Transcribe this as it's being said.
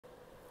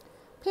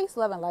Peace,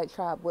 love, and light,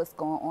 tribe. What's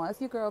going on? It's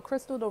your girl,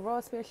 Crystal, the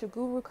Raw Spiritual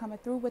Guru, coming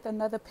through with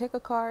another pick a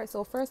card.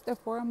 So first and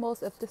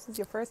foremost, if this is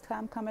your first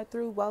time coming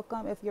through,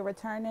 welcome. If you're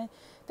returning,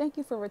 thank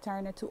you for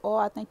returning. To all,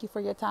 I thank you for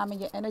your time and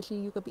your energy.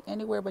 You could be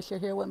anywhere, but you're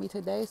here with me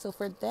today. So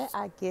for that,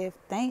 I give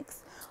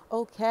thanks.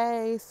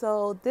 Okay,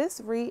 so this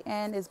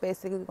reading is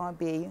basically going to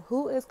be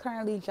who is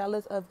currently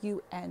jealous of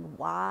you and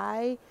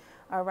why.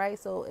 All right,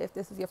 so if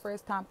this is your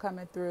first time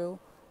coming through,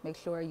 make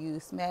sure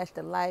you smash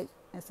the like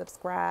and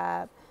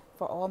subscribe.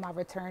 For all my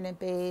returning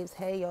babes,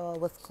 hey y'all,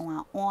 what's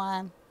going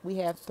on? We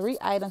have 3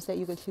 items that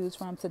you can choose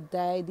from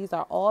today. These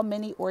are all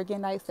mini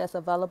organites that's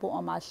available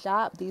on my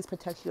shop. These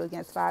protect you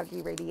against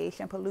 5G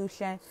radiation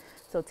pollution.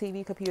 So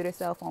TV, computer,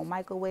 cell phone,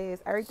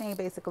 microwaves, everything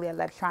basically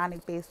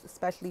electronic based,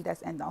 especially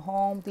that's in the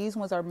home. These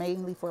ones are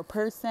mainly for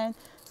person.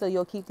 So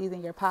you'll keep these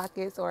in your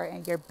pockets or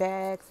in your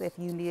bags if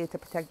you needed to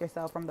protect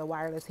yourself from the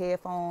wireless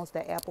headphones,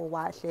 the Apple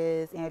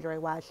Watches, Android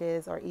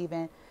watches, or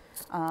even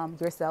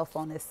your cell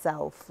phone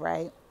itself,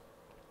 right?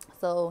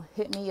 So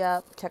hit me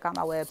up, check out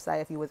my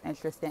website if you was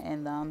interested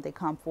in them. They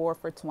come 4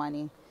 for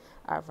 $20.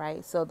 All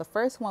right, so the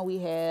first one we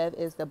have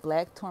is the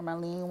black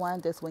tourmaline one.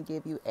 This one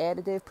give you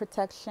additive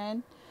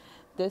protection.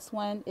 This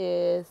one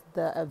is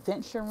the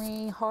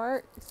aventurine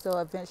heart. So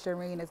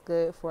aventurine is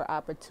good for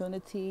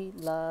opportunity,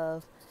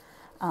 love,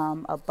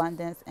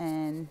 abundance,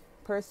 and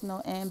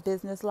personal and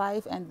business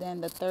life. And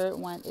then the third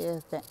one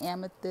is the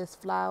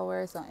amethyst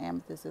flower. So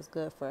amethyst is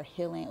good for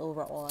healing,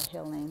 overall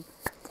healing.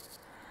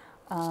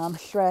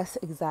 Stress,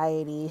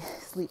 anxiety,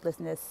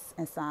 sleeplessness,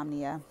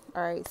 insomnia.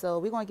 All right, so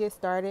we're going to get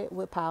started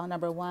with pile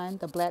number 1,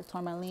 the black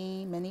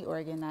tourmaline mini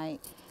organite,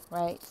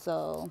 right?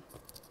 So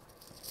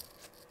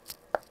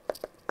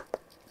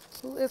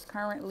who is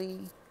currently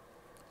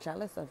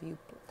jealous of you?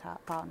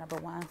 Pile number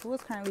 1. Who is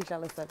currently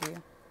jealous of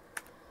you?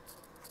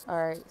 All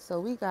right,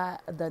 so we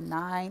got the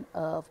 9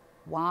 of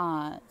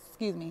wands,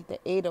 the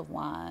 8 of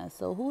wands.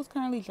 So who's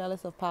currently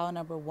jealous of pile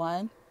number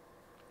 1?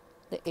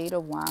 The 8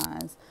 of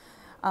wands.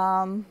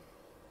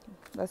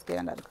 Let's get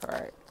another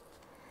card.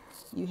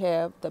 You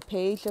have the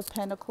Page of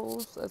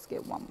Pentacles. Let's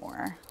get one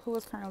more. Who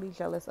is currently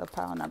jealous of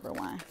pile number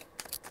 1?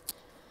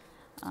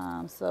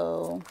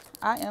 So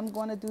I am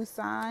going to do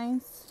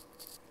signs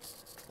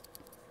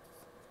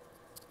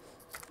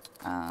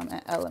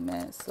and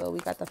elements. So we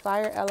got the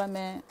fire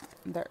element,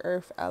 the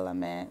earth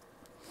element.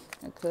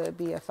 It could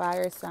be a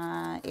fire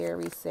sign,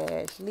 Aries,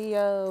 Sag,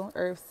 Leo,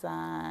 earth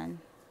sign,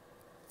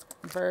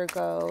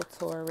 Virgo,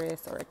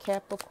 Taurus, or a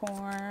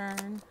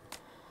Capricorn.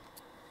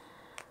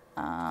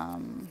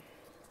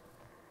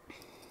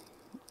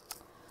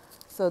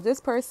 So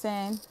this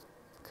person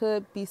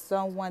could be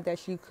someone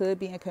that you could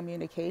be in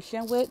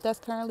communication with that's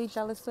currently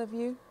jealous of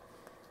you.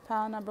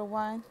 Pile number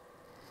 1.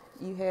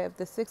 You have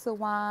the 6 of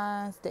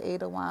wands, the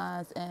 8 of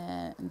wands,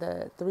 and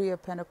the 3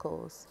 of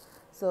pentacles.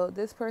 So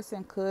this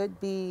person could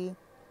be,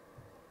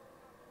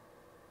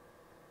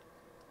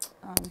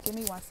 give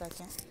me 1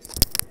 second.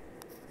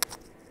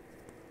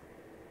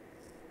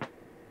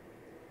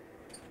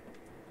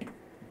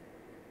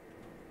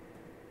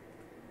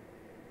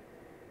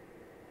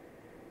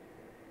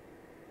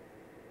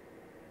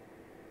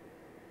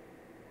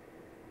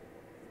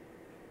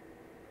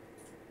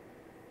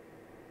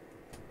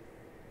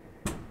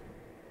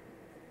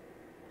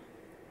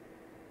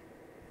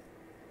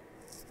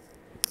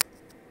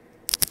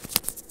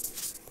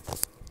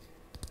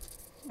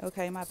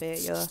 Okay, my bad,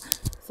 y'all.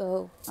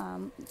 So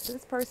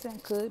this person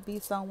could be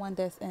someone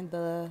that's in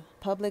the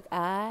public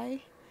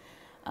eye.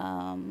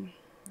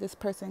 This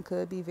person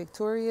could be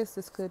victorious.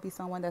 This could be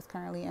someone that's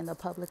currently in the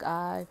public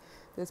eye.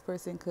 This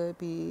person could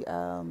be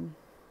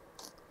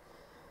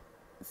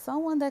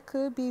someone that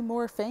could be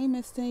more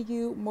famous than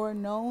you, more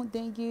known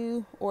than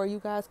you, or you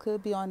guys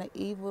could be on an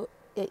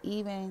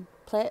even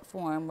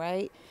platform,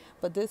 right?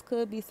 But this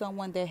could be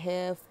someone that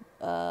have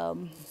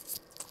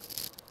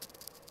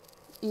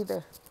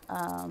either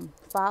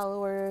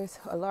followers,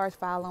 a large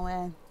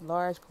following,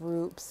 large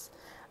groups,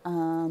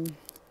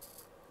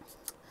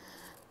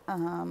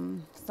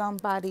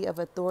 somebody of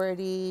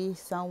authority,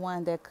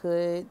 someone that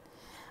could,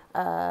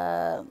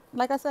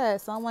 like I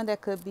said, someone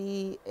that could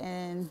be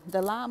in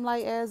the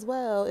limelight as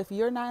well. If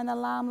you're not in the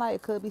limelight,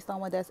 it could be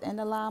someone that's in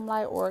the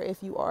limelight, or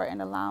if you are in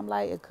the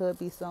limelight, it could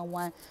be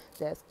someone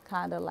that's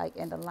kind of like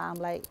in the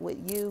limelight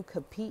with you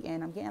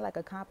competing. I'm getting like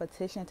a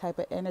competition type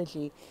of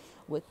energy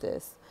with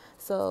this.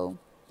 So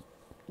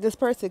this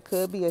person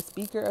could be a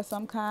speaker of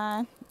some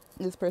kind.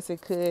 This person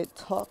could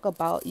talk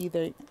about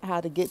either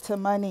how to get to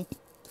money,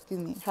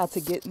 how to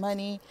get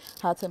money,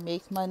 how to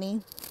make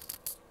money.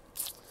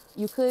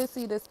 You could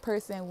see this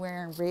person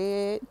wearing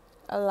red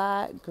a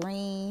lot,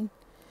 green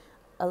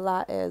a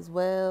lot as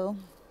well.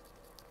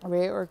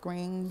 Red or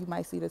green, you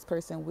might see this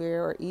person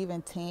wear, or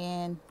even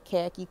tan,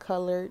 khaki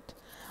colored.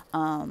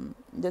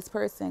 This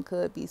person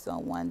could be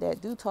someone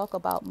that do talk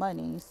about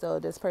money. So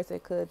this person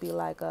could be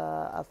like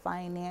a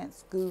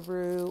finance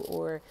guru,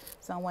 or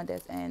someone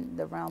that's in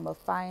the realm of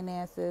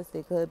finances.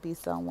 They could be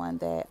someone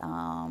that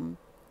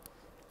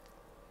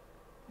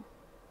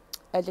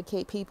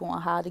educate people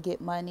on how to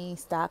get money,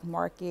 stock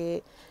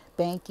market,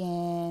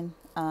 banking.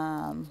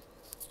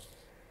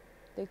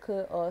 They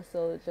could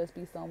also just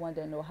be someone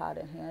that know how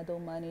to handle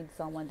money,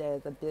 someone that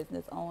is a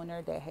business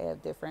owner that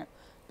have different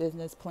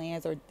business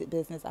plans or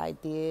business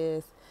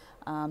ideas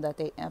that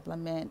they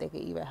implement. They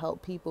could even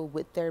help people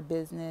with their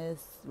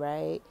business,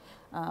 right?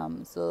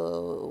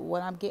 So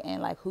what I'm getting,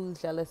 like,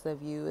 who's jealous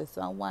of you is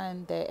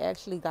someone that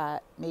actually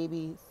got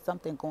maybe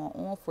something going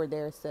on for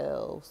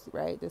themselves,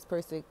 right? This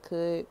person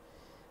could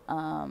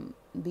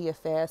be a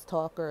fast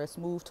talker, a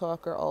smooth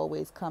talker,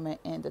 always coming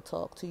in to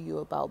talk to you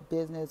about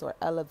business or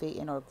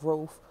elevating or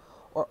growth,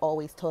 or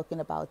always talking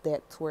about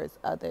that towards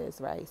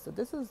others, right? So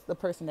this is the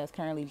person that's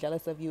currently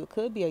jealous of you. It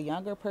could be a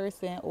younger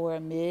person or a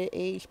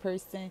mid-aged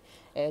person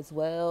as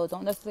well.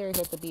 Don't necessarily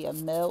have to be a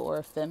male or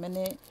a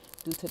feminine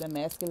due to the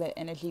masculine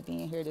energy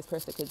being here. This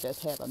person could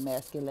just have a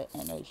masculine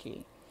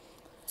energy.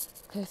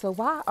 Okay, so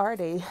why are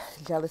they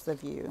jealous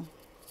of you?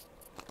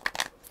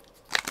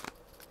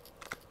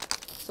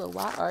 So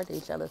why are they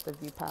jealous of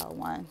you, Power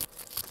One?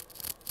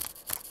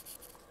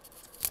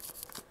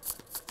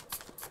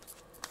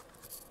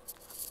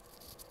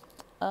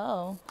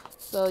 Oh,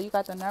 so you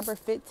got the number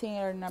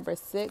 15 or number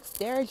 6.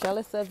 They're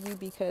jealous of you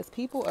because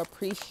people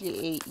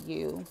appreciate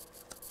you.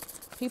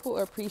 People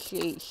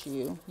appreciate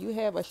you. You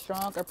have a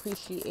strong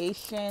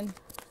appreciation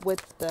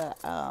with the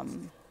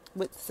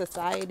with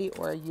society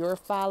or your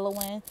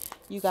following.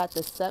 You got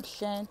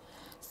deception,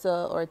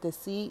 so, or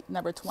deceit,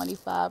 number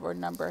 25 or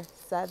number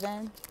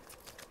 7.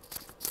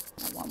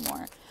 And one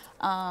more.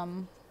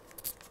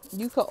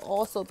 You could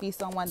also be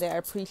someone that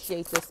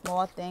appreciates the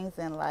small things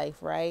in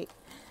life, right?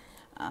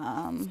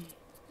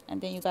 And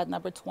then you got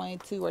number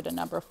 22 or the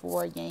number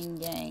 4, yin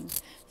yang.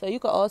 So you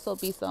could also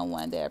be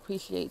someone that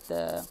appreciates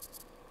the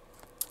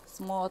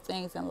small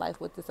things in life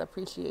with this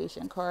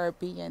appreciation card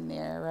being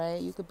there, right?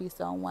 You could be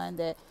someone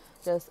that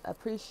just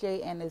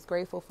appreciate and is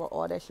grateful for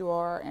all that you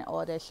are and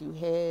all that you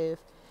have.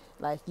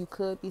 Like, you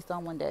could be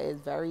someone that is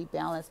very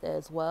balanced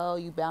as well.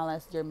 You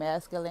balance your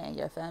masculine and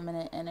your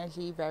feminine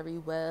energy very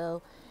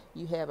well.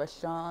 You have a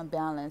strong,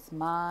 balanced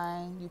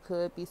mind. You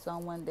could be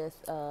someone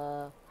that's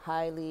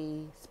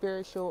highly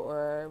spiritual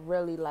or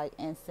really like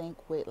in sync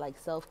with like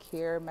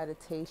self-care,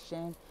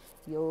 meditation,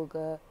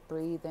 yoga,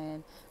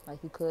 breathing.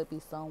 Like, you could be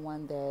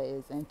someone that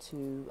is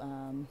into,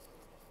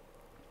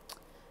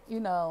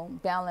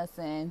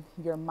 balancing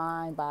your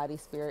mind, body,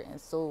 spirit,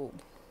 and soul.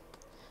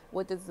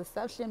 With this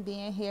deception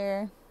being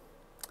here,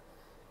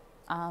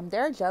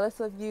 they're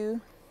jealous of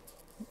you.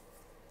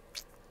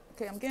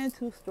 Okay, I'm getting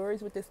 2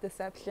 stories with this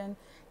deception.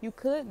 You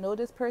could know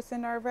this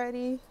person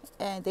already,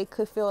 and they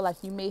could feel like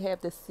you may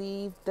have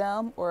deceived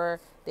them,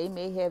 or they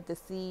may have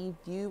deceived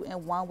you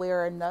in one way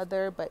or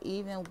another. But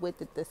even with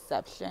the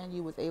deception,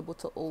 you was able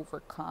to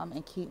overcome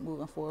and keep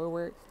moving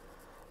forward.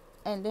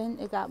 And then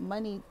it got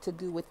money to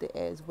do with it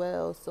as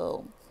well.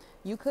 So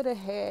you could have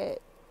had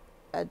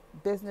a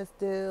business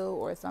deal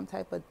or some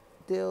type of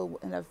deal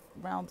in the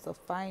realms of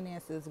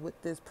finances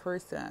with this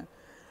person.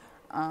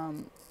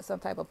 Some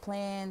type of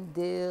plan,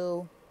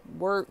 deal,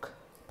 work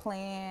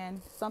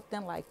plan,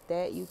 something like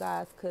that you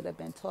guys could have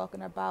been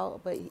talking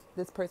about. But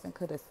this person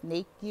could have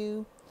snaked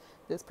you.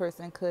 This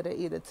person could have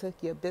either took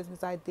your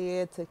business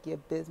idea, took your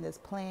business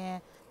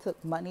plan,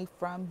 took money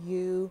from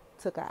you,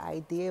 took an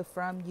idea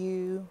from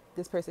you.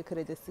 This person could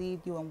have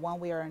deceived you in one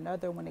way or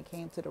another when it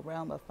came to the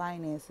realm of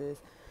finances.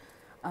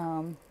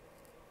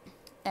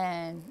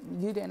 And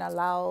you didn't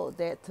allow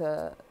that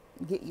to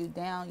get you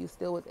down. You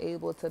still was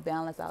able to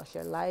balance out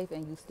your life,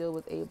 and you still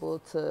was able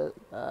to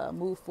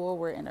move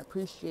forward and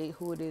appreciate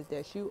who it is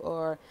that you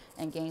are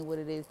and gain what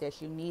it is that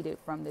you needed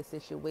from the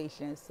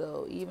situation.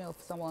 So even if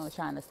someone was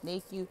trying to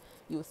snake you,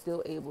 you were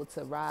still able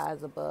to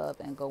rise above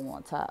and go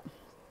on top.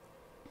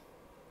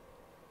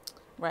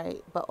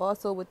 Right. But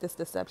also with this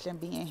deception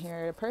being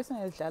here, the person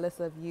is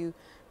jealous of you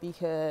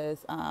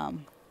because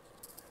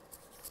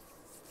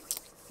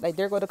like,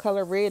 they're going to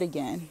color red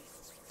again.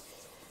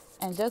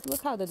 And just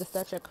look how the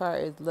deception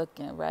card is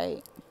looking,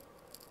 right?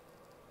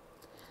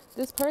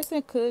 This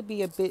person could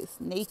be a bit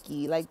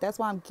snaky. Like, that's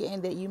why I'm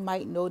getting that you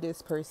might know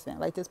this person.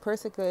 Like, this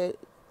person could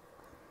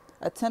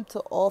attempt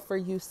to offer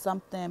you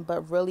something,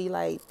 but really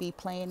like be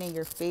playing in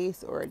your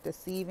face or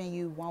deceiving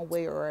you one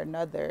way or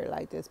another.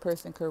 Like, this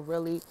person could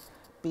really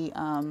be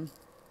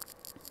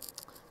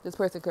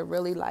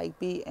like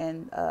be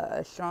in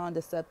a strong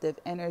deceptive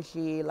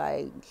energy,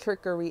 like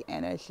trickery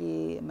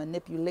energy,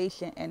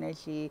 manipulation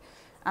energy.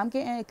 I'm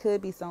getting it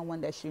could be someone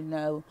that you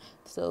know.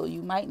 So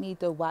you might need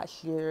to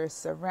watch your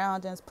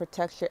surroundings,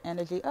 protect your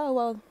energy. Oh,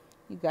 well,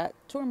 you got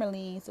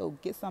tourmaline, so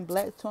get some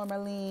black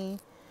tourmaline.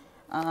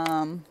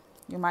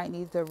 You might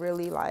need to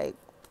really like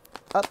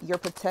up your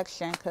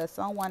protection, because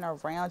someone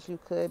around you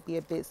could be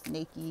a bit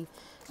sneaky,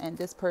 and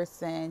this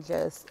person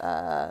just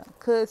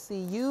could see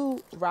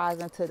you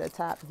rising to the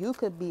top. You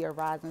could be a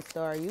rising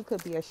star, you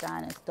could be a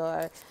shining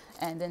star,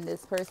 and then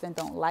this person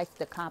don't like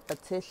the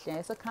competition.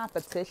 It's a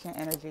competition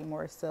energy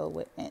more so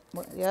with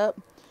yep,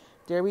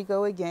 there we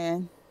go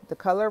again, the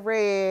color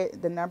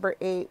red, the number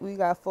 8. We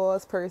got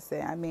false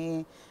person. I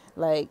mean,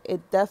 like,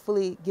 it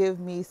definitely give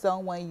me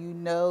someone you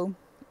know,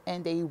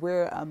 and they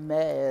wear a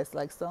mask.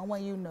 Like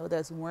someone you know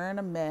that's wearing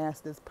a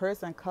mask. This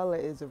person color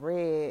is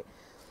red,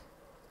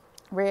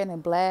 red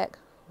and black,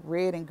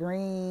 red and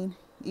green,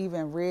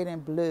 even red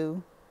and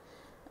blue.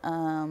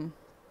 Um,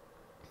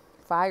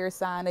 Fire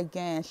sign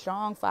again,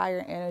 strong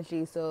fire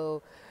energy.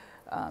 So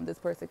this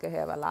person could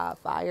have a lot of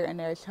fire in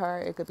their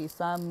chart. It could be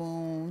sun,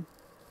 moon,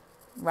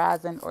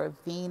 rising, or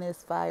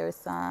Venus fire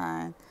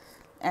sign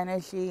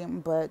energy.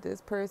 But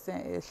this person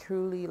is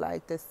truly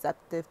like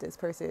deceptive. This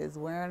person is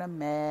wearing a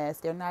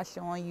mask. They're not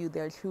showing you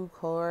their true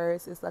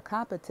colors. It's a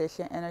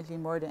competition energy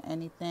more than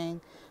anything.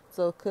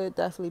 So it could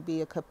definitely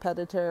be a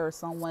competitor or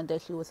someone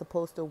that you were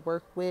supposed to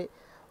work with,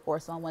 or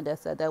someone that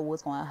said that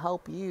was going to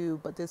help you,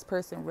 but this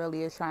person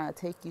really is trying to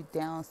take you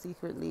down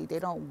secretly. They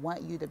don't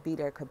want you to be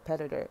their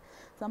competitor.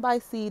 Somebody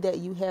see that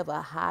you have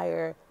a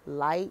higher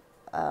light,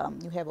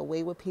 you have a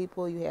way with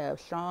people, you have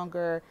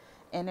stronger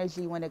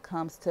energy when it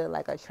comes to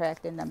like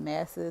attracting the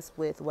masses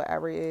with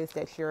whatever it is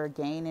that you're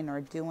gaining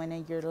or doing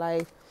in your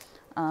life.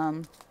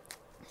 Um,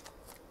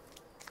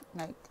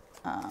 like,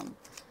 um,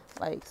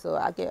 so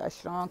I get a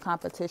strong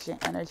competition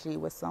energy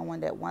with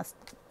someone that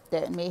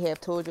may have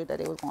told you that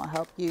they was going to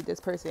help you. This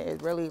person is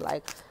really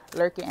like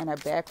lurking in the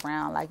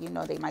background. Like,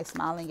 they might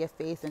smile in your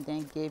face and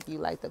then give you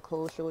like the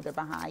cold shoulder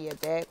behind your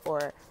back,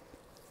 or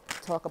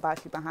talk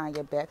about you behind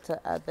your back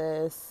to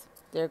others.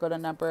 There go to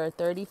number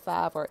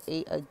 35 or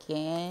 8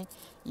 again.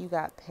 You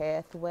got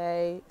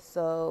pathway.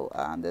 So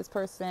this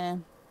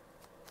person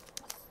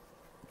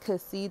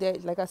could see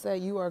that, like I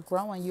said, you are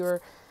growing.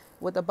 You're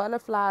with the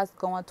butterflies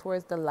going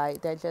towards the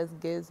light. That just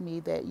gives me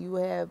that you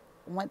have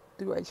went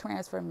through a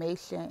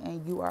transformation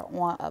and you are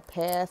on a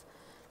path.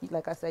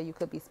 Like I said, you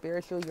could be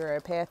spiritual. You're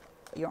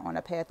on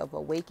a path of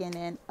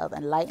awakening, of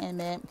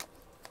enlightenment.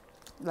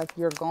 Like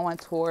you're going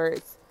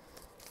towards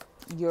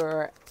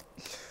your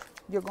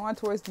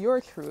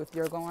truth.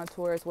 You're going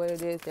towards what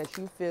it is that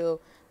you feel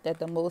that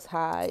the Most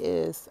High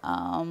is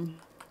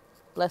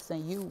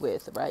blessing you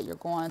with, right? You're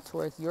going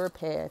towards your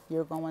path.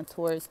 You're going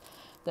towards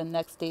the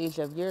next stage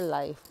of your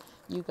life.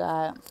 You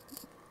got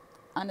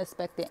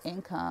unexpected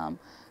income.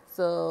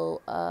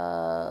 So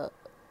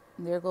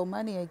there go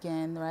money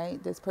again,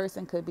 right? This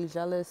person could be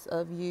jealous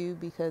of you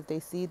because they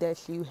see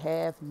that you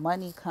have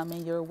money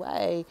coming your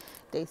way.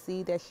 They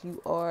see that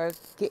you are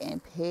getting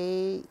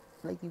paid.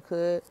 Like you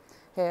could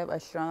have a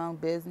strong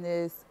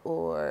business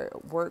or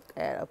work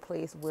at a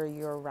place where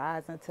you're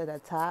rising to the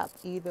top.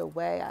 Either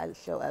way, I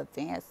show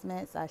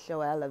advancements. I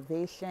show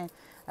elevation.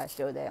 I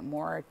show that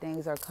more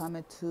things are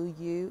coming to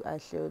you. I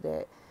show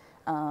that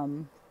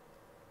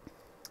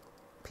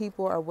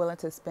people are willing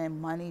to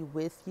spend money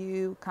with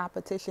you.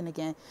 Competition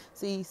again.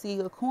 So you see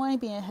a coin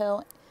being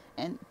held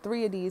in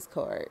 3 of these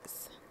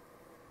cards.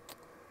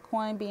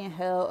 Coin being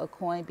held, a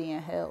coin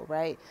being held,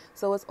 right?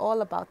 So it's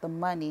all about the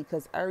money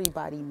because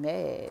everybody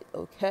mad,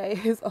 okay?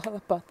 It's all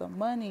about the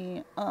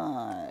money.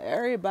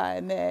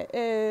 Everybody mad.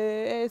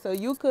 Hey. So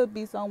you could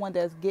be someone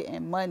that's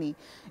getting money.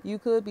 You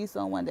could be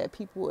someone that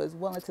people is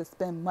willing to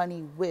spend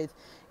money with.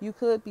 You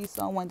could be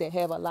someone that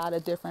have a lot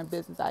of different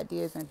business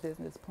ideas and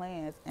business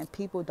plans, and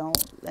people don't,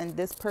 and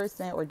this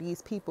person or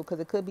these people,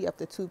 because it could be up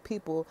to 2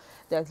 people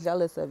that's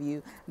jealous of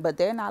you, but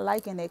they're not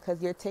liking it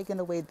because you're taking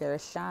away their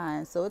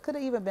shine. So it could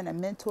have even been a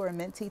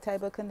mentor-mentee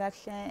type of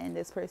connection, and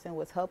this person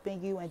was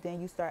helping you, and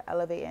then you start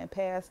elevating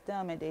past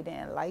them, and they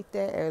didn't like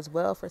that as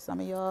well for some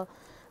of y'all,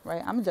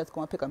 right? I'm just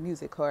going to pick a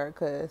music card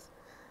because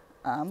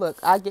look,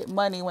 I get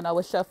money when I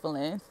was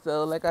shuffling.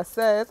 So like I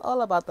said, it's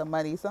all about the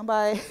money.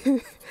 Somebody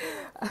is,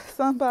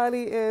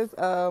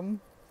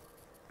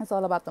 it's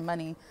all about the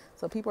money.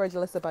 So people are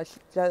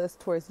jealous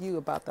towards you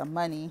about the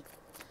money.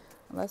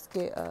 Let's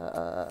get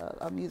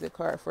a music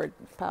card for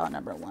pile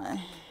number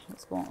 1.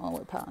 What's going on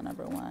with pile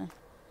number 1?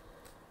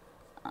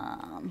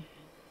 All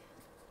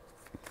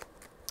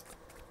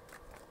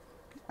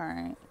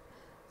right.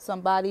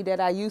 Somebody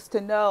that I used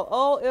to know.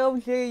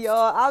 OMG,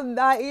 y'all. I'm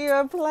not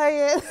even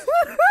playing.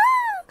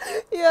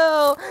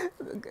 Yo,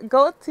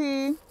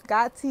 Gotti,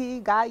 I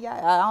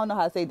don't know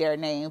how to say their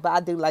name, but I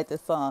do like the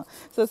song.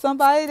 So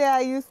somebody that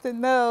I used to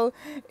know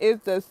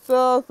is the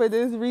song for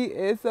this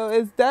reading. So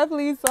it's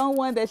definitely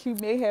someone that you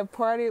may have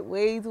parted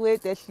ways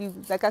with, that you,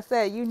 like I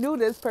said, you knew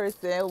this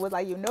person. It was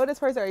like, you know this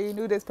person or you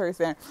knew this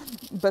person,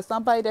 but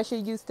somebody that you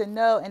used to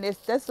know, and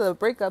that's a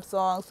breakup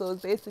song. So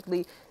it's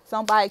basically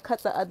somebody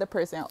cut the other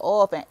person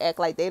off and act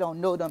like they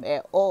don't know them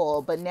at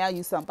all, but now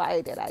you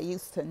somebody that I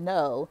used to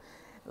know.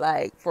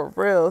 Like, for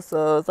real.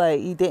 So it's like,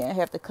 you didn't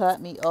have to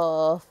cut me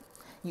off.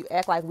 You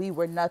act like we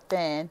were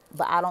nothing,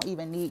 but I don't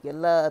even need your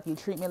love. You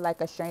treat me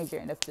like a stranger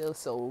and it feels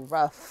so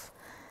rough.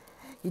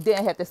 You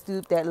didn't have to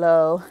stoop that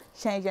low.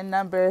 Change your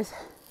numbers.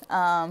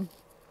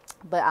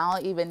 But I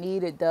don't even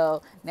need it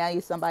though. Now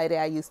you're somebody that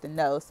I used to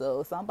know.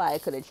 So somebody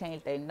could have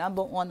changed their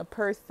number on the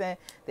person.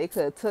 They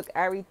could have took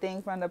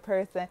everything from the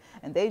person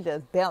and they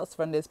just bounced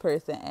from this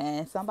person.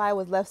 And somebody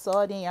was left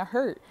salty and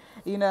hurt.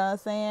 You know what I'm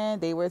saying?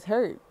 They was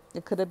hurt.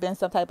 It could have been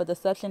some type of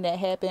deception that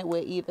happened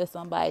with either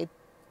somebody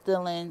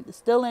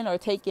stealing or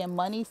taking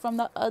money from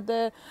the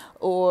other,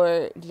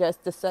 or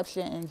just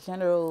deception in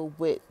general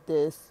with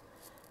this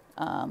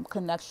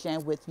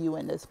connection with you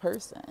and this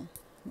person,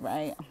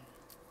 right?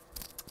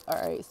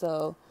 All right,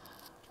 so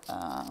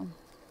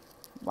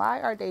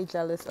why are they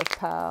jealous of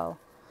Pal?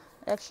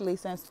 Actually,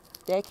 since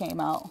that came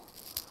out,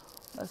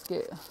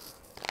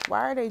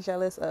 why are they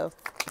jealous of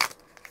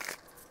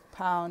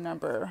Pal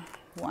number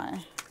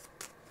 1?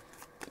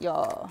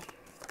 Y'all,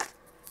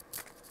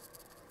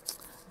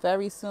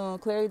 very soon,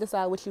 clearly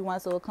decide what you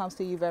want so it comes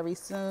to you very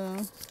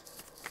soon.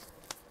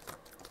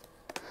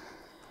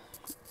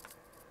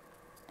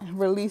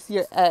 Release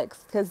your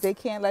ex because they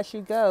can't let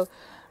you go.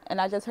 And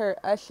I just heard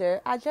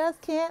Usher, I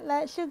just can't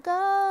let you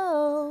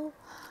go.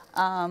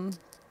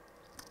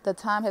 The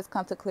time has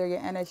come to clear your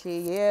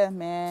energy. Yeah,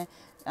 man.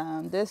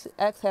 This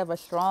ex have a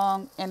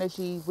strong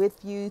energy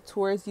with you,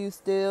 towards you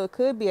still. It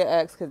could be an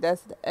ex because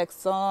that's the ex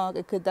song.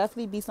 It could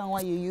definitely be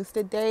someone you used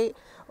to date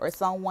or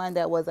someone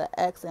that was an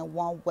ex in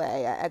one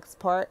way, an ex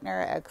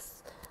partner,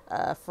 ex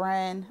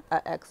friend,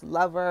 an ex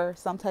lover,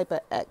 some type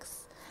of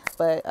ex.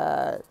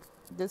 But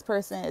this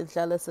person is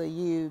jealous of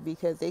you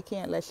because they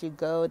can't let you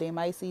go. They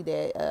might see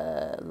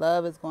that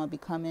love is going to be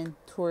coming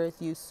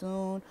towards you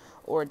soon,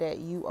 or that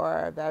you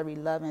are a very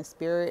loving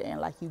spirit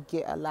and like you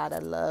get a lot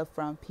of love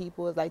from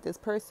people. It's like this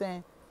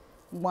person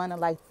want to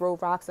like throw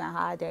rocks and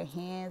hide their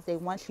hands. They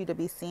want you to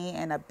be seen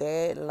in a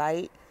bad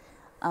light.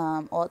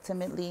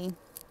 Ultimately,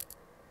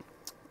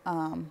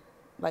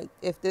 like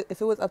if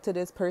it was up to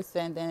this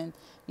person, then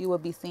you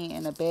would be seen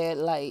in a bad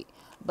light.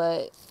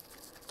 But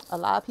a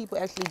lot of people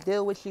actually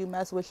deal with you,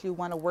 mess with you,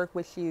 want to work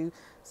with you.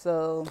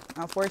 So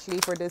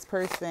unfortunately for this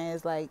person,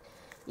 it's like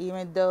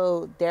even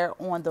though they're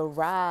on the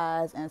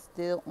rise and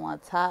still on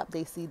top,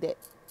 they see that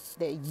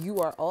you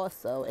are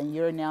also, and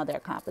you're now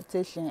their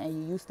competition, and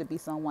you used to be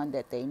someone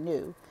that they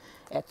knew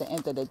at the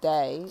end of the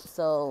day.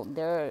 So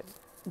they're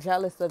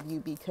jealous of you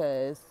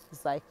because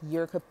it's like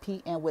you're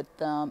competing with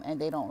them and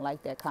they don't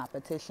like that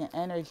competition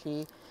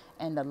energy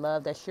and the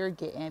love that you're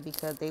getting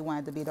because they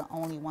wanted to be the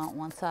only one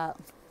on top.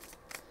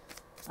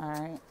 All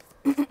right.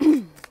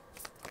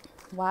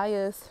 Why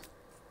is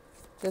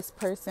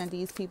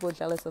these people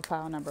jealous of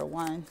pile number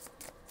 1?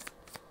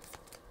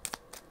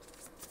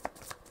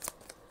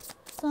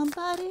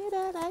 Somebody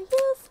that I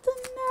used to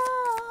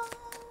know.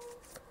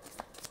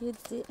 You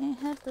didn't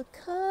have to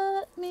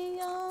cut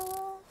me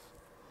off.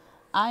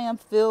 I am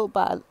fulfilled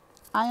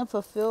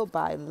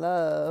by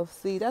love.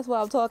 See, that's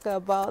what I'm talking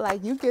about.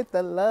 Like, you get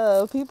the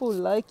love. People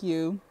like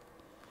you.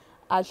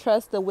 I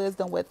trust the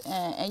wisdom within,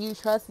 and you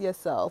trust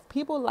yourself.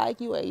 People like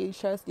you and you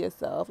trust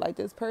yourself. Like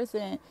this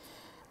person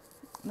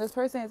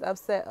is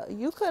upset.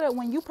 You could have,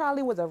 when you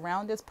probably was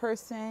around this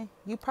person,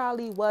 you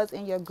probably was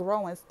in your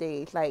growing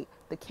stage, like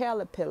the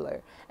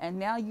caterpillar. And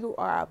now you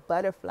are a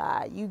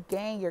butterfly. You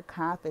gain your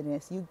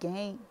confidence. You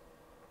gain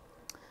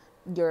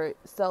your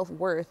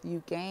self-worth.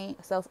 You gain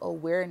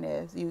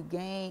self-awareness. You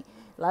gain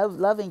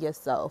loving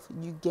yourself.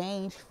 You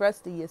gain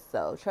trusting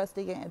yourself,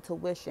 trusting your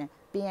intuition,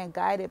 being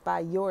guided by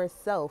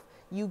yourself.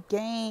 You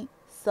gain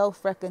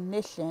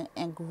self-recognition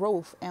and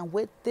growth. And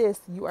with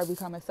this, you are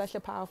becoming such a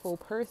powerful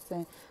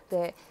person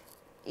that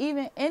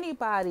even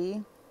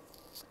anybody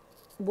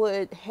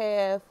would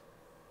have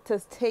to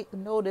take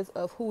notice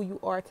of who you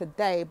are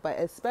today, but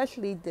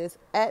especially this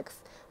ex,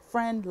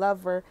 friend,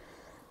 lover,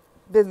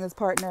 business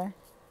partner,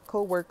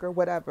 co-worker,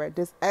 whatever,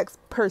 this ex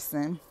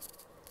person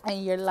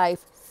in your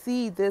life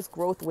see this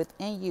growth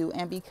within you.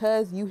 And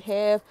because you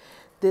have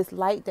this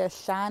light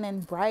that's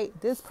shining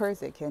bright, this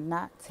person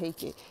cannot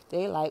take it.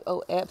 They like,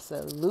 oh,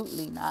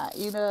 absolutely not.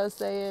 You know what I'm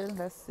saying?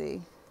 Let's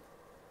see.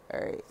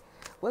 All right.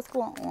 What's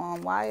going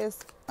on? Why is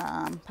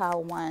Power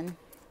 1?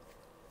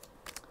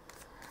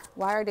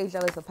 Why are they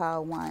jealous of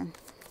Power 1?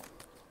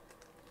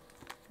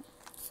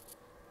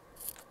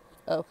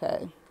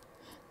 Okay.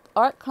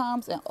 Art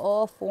comes in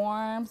all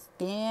forms.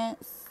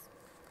 Dance,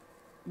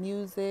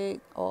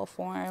 music, all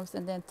forms.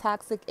 And then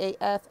toxic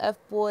AF,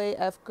 F-boy,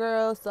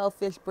 F-girl,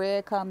 selfish,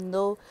 breadcrumb,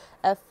 no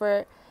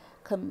effort,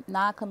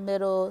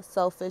 non-committal,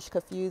 selfish,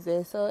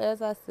 confusing. So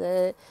as I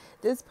said,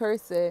 this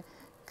person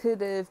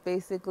could have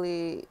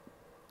basically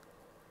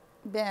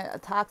been a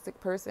toxic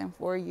person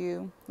for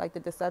you. Like the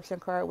deception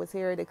card was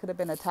here. They could have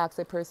been a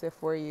toxic person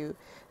for you.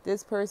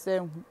 This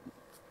person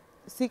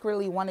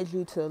secretly wanted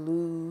you to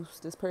lose.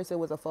 This person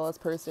was a false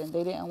person.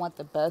 They didn't want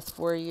the best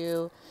for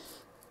you.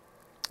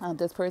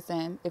 This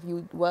person, if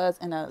you was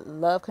in a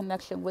love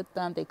connection with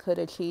them, they could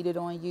have cheated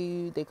on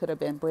you. They could have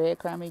been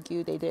breadcrumbing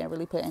you. They didn't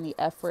really put any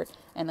effort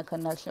in the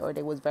connection, or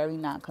they was very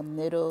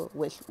non-committal,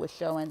 which was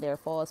showing their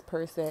false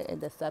person and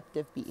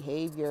deceptive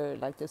behavior.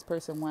 Like this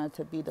person wanted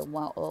to be the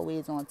one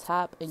always on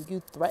top, and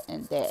you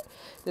threatened that.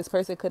 This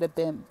person could have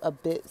been a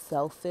bit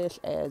selfish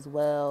as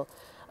well.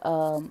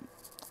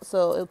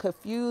 So it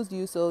confused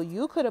you. So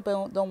you could have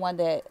been the one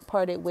that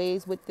parted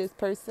ways with this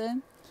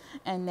person.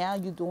 And now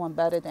you're doing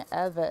better than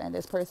ever. And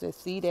this person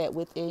see that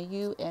within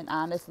you. And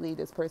honestly,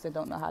 this person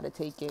don't know how to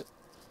take it.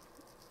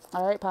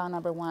 All right, pile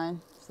number 1.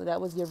 So that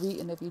was your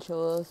reading if you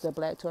chose the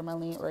Black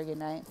Tourmaline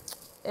Organite.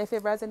 If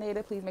it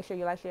resonated, please make sure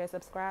you like, share,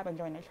 subscribe, and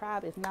join the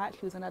tribe. If not,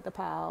 choose another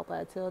pile. But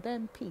until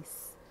then,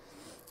 peace.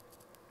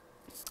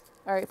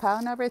 All right,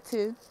 pile number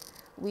 2.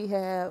 We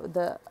have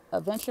the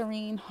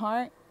aventurine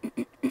heart.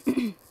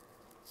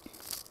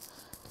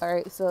 All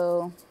right,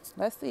 so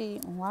let's see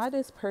why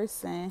this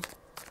person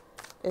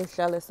is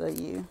jealous of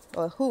you,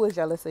 or who is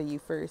jealous of you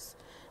first.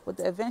 With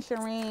the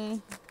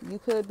aventurine, you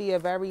could be a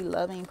very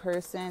loving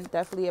person,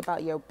 definitely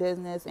about your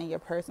business and your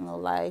personal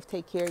life.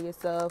 Take care of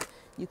yourself.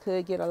 You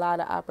could get a lot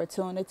of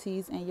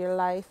opportunities in your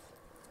life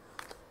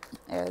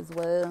as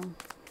well.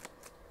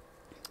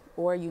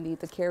 Or you need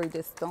to carry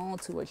this stone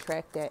to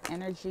attract that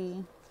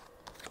energy.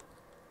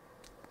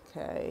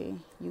 Okay,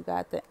 you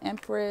got the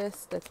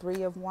Empress, the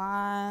Three of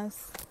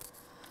Wands,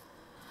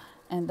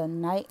 and the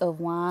Knight of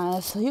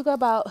Wands. So you got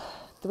about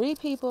 3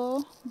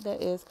 people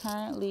that is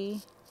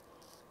currently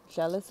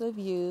jealous of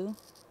you.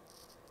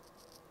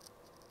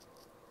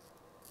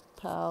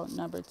 Pile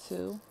number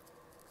 2.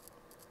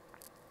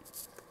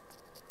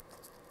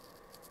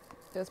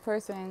 This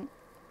person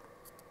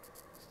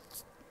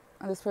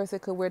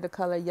could wear the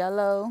color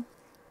yellow,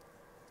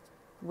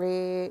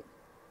 red,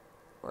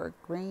 or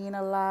green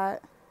a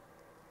lot,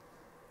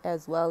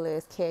 as well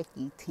as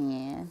khaki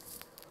tan.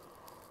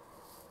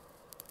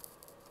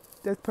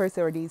 This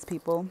person or these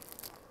people.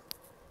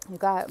 You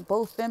got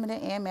both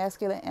feminine and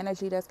masculine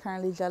energy that's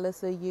currently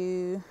jealous of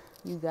you.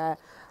 You got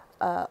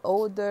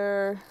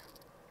older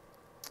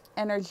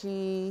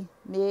energy,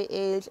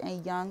 mid-age,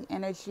 and young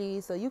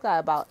energy. So you got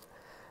about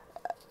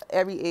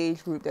every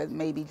age group that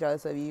may be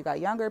jealous of you. You got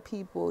younger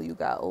people, you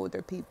got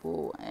older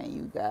people, and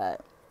you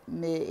got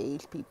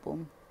mid-age people.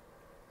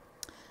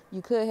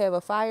 You could have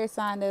a fire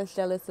sign that's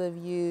jealous of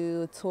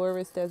you,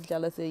 Taurus that's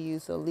jealous of you.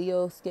 So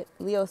Leo,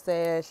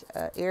 Sag,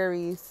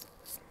 Aries,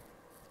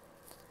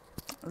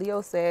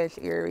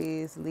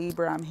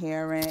 Libra I'm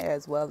hearing,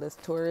 as well as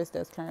Taurus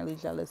that's currently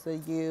jealous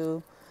of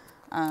you.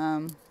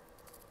 Some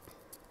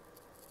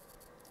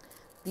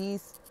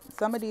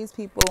of these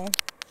people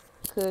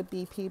could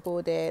be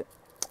people that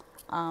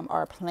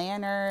are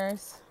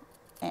planners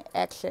and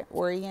action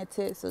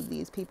oriented. So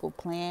these people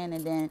plan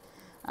and then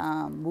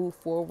move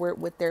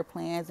forward with their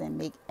plans and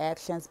make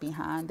actions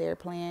behind their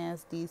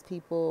plans. These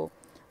people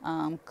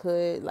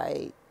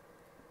could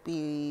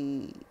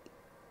be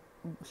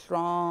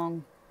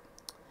strong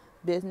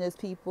business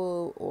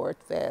people or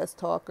fast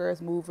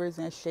talkers, movers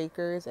and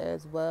shakers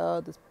as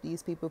well.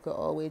 These people could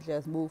always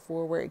just move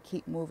forward,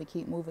 keep moving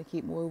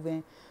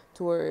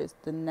towards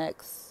the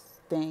next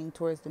thing.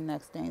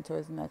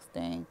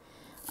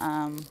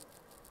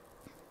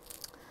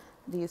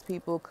 These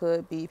people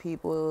could be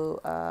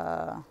people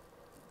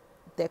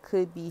that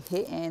could be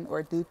hitting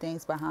or do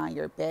things behind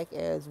your back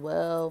as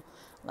well.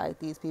 Like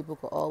these people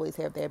could always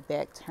have their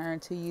back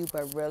turned to you,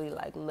 but really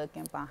like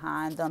looking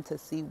behind them to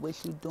see what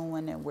you're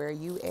doing and where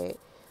you at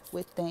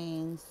with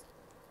things.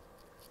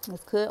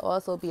 This could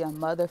also be a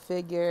mother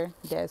figure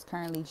that's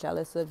currently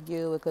jealous of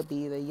you. It could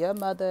be either your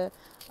mother,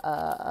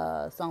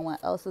 someone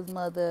else's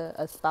mother,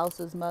 a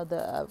spouse's mother,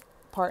 a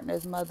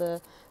partner's mother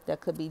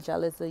that could be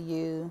jealous of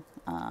you.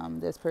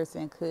 This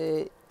person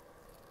could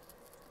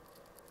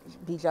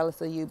be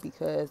jealous of you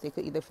because they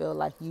could either feel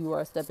like you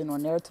are stepping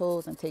on their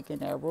toes and taking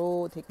their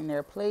role, taking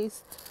their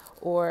place,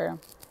 or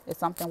it's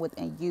something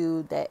within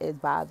you that is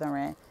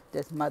bothering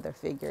this mother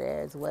figure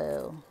as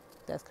well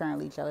that's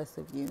currently jealous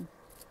of you.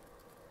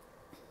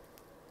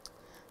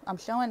 I'm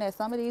showing that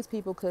some of these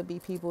people could be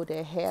people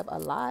that have a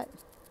lot.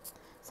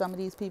 Some of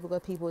these people are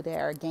people that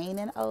are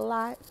gaining a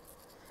lot.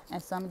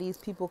 And some of these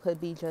people could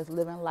be just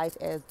living life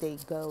as they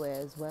go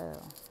as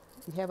well.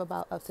 You have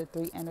about up to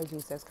 3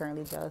 energies that's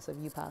currently jealous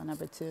of you, pile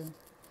number 2.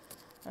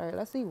 All right,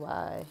 let's see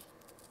why.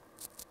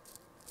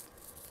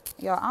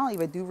 Y'all, I don't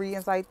even do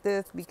readings like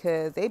this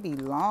because they be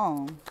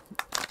long.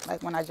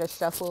 Like when I just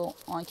shuffle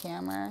on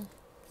camera.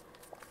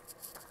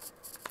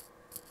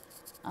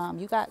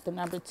 You got the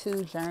number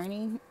 2,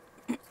 journey.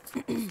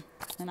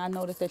 And I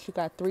noticed that you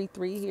got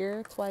 3-3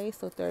 here twice.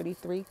 So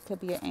 33 could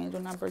be an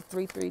angel number.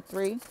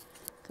 333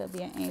 could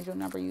be an angel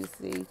number you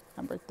see.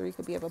 Number 3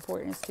 could be of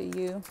importance to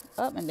you.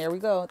 And there we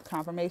go.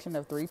 Confirmation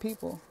of 3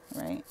 people,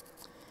 right?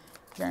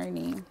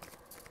 Journey.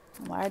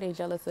 Why are they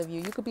jealous of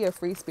you? You could be a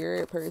free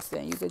spirit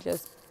person. You could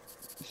just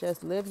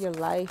live your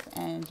life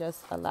and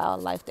just allow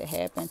life to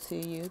happen to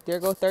you. There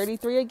go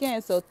 33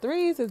 again. So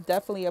 3s is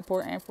definitely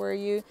important for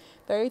you.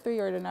 33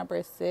 or the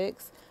number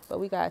 6. But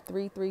we got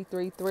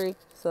 3333.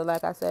 So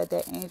like I said,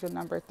 that angel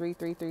number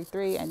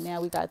 3333. And now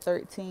we got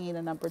 13,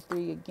 the number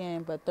 3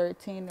 again. But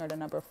 13 or the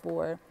number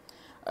 4.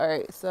 All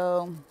right.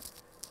 So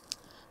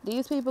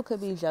these people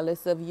could be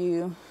jealous of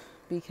you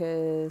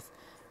because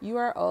you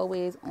are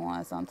always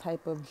on some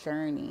type of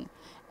journey.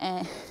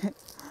 And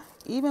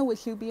even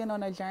with you being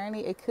on a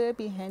journey, it could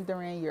be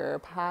hindering your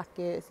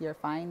pockets, your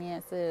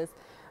finances.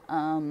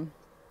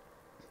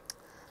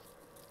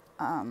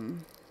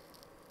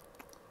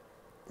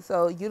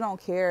 So you don't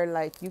care.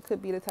 Like, you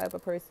could be the type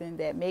of person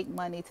that make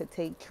money to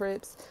take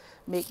trips,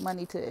 make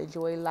money to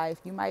enjoy life.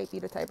 You might be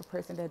the type of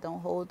person that don't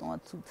hold on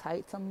too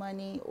tight to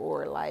money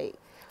or like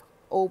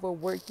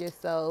overwork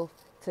yourself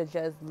to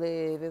just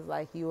live. It's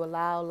like you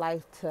allow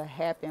life to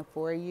happen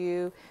for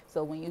you.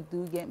 So when you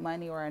do get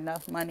money or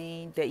enough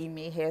money that you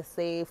may have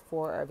saved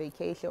for a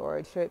vacation or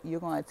a trip, you're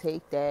going to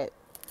take that.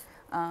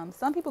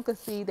 Some people could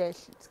say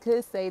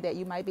that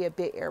you might be a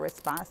bit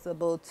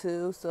irresponsible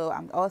too. So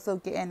I'm also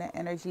getting the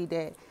energy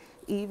that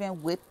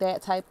even with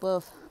that type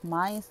of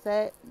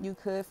mindset, you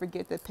could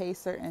forget to pay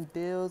certain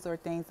bills or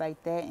things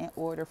like that in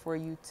order for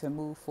you to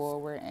move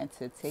forward and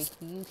to take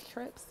these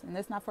trips. And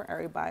it's not for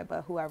everybody,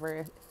 but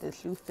whoever the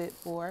shoe fit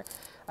for.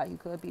 You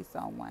could be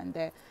someone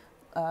that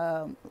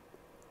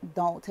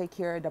don't take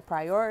care of the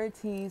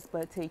priorities,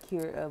 but take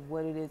care of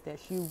what it is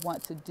that you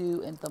want to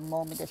do in the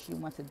moment that you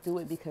want to do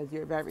it, because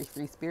you're very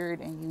free spirit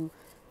and you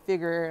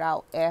figure it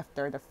out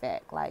after the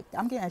fact. Like,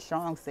 I'm getting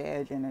strong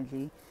Sag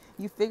energy.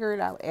 You figure it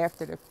out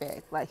after the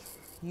fact. Like,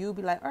 you'll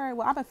be like, all right,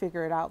 well, I'm gonna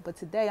figure it out, but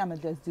today I'm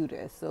gonna just do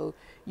this. So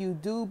you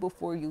do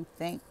before you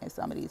think, and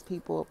some of these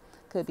people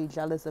could be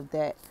jealous of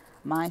that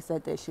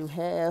mindset that you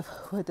have,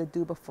 what to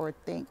do before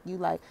think. You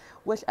like,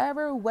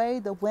 whichever way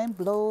the wind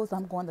blows,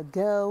 I'm going to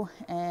go.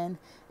 And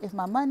if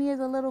my money is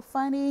a little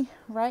funny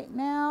right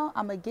now,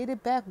 I'm going to get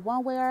it back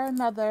one way or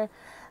another.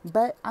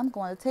 But I'm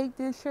going to take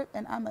this trip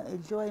and I'm going to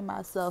enjoy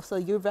myself. So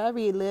you're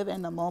very live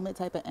in the moment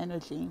type of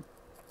energy.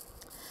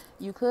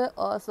 You could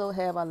also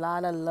have a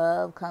lot of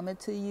love coming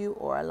to you,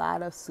 or a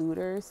lot of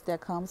suitors that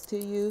comes to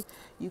you.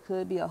 You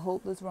could be a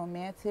hopeless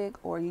romantic,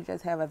 or you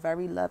just have a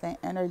very loving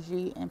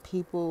energy and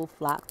people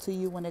flock to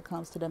you when it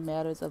comes to the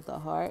matters of the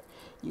heart.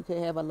 You could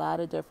have a lot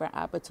of different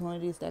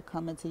opportunities that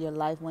come into your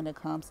life when it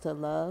comes to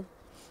love.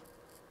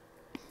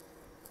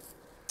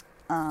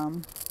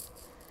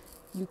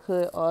 You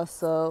could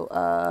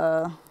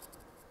also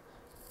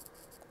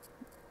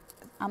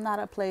I'm not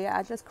a player,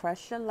 I just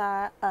crush a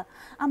lot.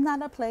 I'm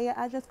not a player,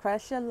 I just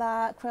crush a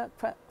lot.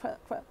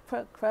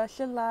 Crush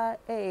a lot.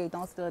 Hey,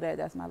 don't steal that.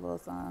 That's my little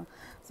song.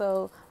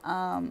 So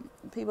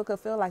people could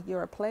feel like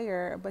you're a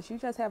player, but you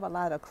just have a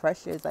lot of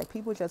crushes. Like,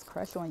 people just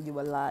crush on you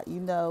a lot. You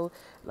know,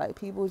 like,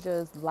 people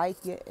just like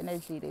your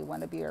energy. They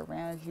want to be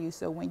around you.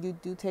 So when you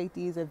do take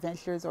these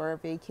adventures or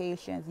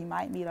vacations, you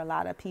might meet a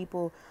lot of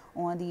people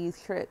on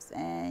these trips,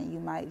 and you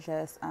might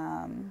just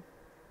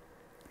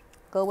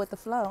go with the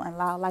flow and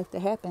allow life to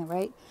happen,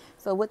 right?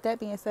 So with that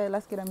being said,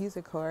 let's get a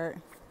music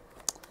card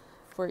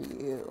for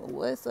you.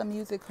 What's a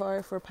music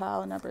card for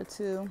pile number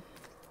 2?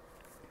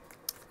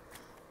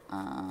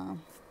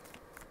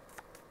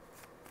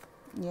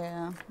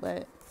 Yeah,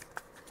 but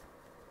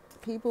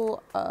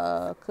people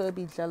could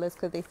be jealous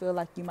because they feel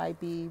like you might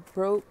be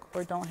broke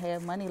or don't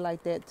have money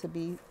like that to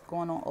be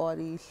going on all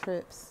these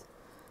trips.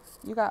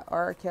 You got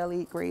R.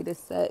 Kelly,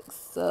 Greatest Sex.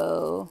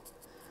 So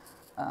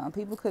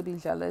people could be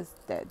jealous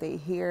that they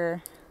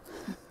hear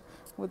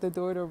with the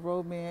door to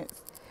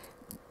romance.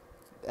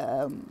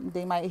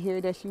 They might hear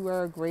that you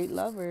are a great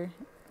lover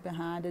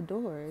behind the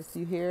doors.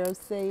 You hear them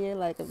say it.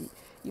 Like,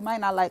 you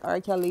might not like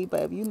R. Kelly,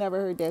 but if you never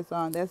heard that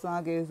song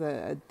is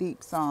a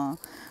deep song.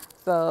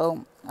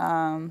 So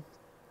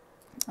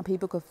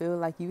people could feel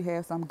like you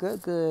have some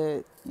good,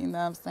 you know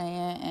what I'm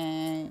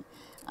saying?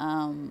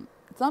 And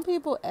some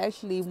people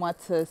actually want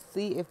to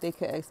see if they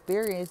could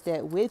experience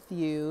that with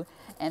you,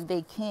 and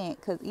they can't,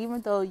 because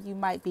even though you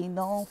might be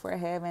known for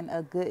having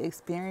a good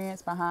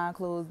experience behind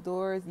closed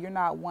doors, you're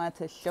not one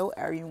to show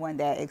everyone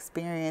that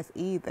experience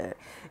either.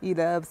 You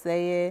know what I'm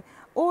saying?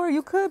 Or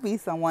you could be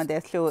someone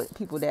that shows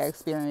people that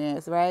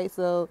experience, right?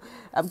 So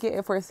I'm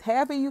getting for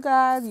half of you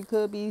guys, you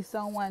could be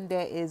someone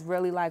that is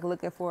really like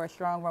looking for a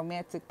strong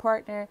romantic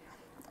partner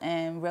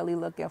and really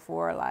looking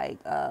for like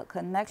a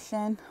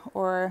connection,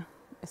 or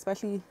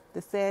especially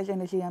the Sag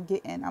energy I'm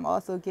getting. I'm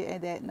also getting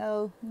that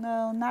no,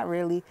 not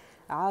really.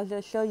 I'll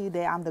just show you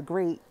that I'm the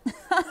great.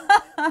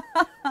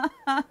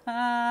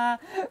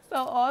 So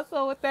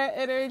also with that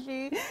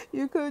energy,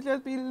 you could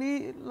just be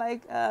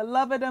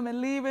loving them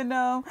and leaving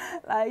them.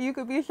 Like, you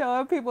could be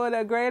showing people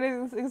the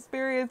greatest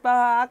experience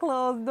behind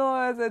closed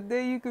doors, and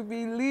then you could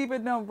be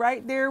leaving them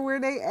right there where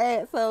they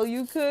at. So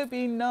you could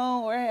be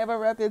known or have a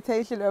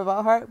reputation of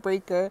a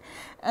heartbreaker.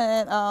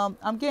 And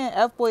I'm getting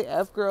F-boy,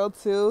 F-girl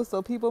too.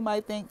 So people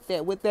might think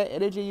that with that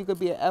energy, you could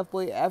be an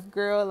F-boy,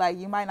 F-girl. Like,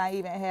 you might not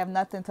even have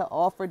nothing to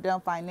offer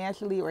them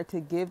financially or to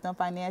give them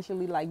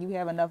financially. Like, you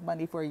have enough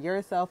money for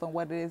yourself and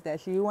what it is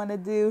that you want to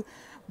do,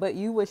 but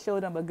you would show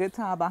them a good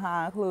time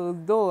behind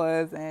closed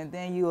doors, and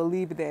then you will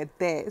leave it at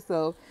that.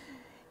 So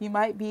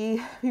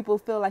people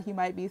feel like you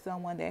might be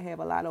someone that have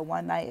a lot of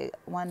one night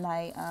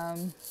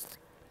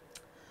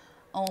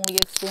only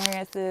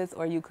experiences,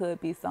 or you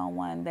could be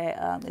someone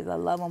that is a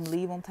love them,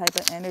 leave them type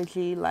of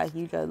energy. Like,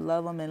 you just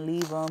love them and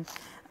leave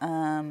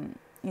them.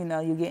 You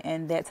know, you get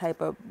in that type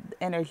of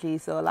energy.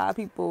 So a lot of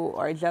people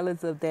are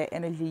jealous of that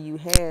energy you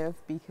have,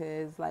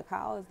 because like,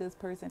 how is this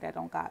person that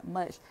don't got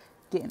much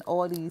getting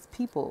all these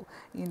people?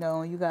 You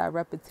know, you got a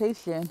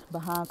reputation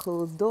behind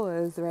closed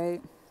doors,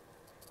 right?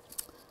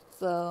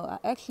 So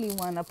I actually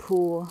want to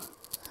pull,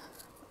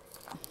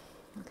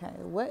 okay,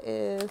 what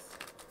is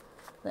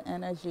the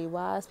energy?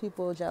 Why is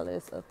people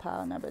jealous of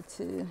pile number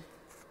 2?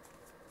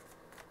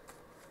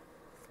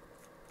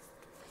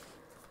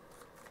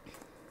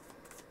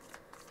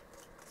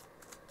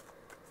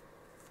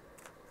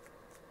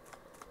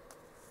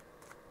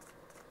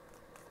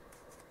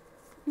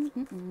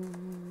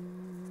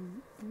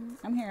 I'm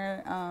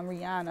hearing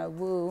Rihanna,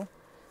 woo.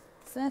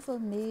 Send for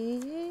me,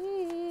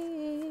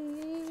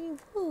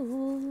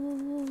 woo.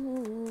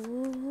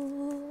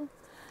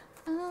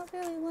 I don't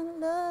really want to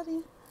love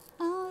you.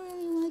 I don't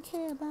really want to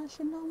care about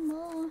you no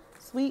more.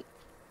 Sweet,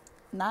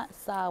 not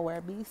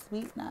sour. Be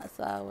sweet, not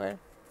sour.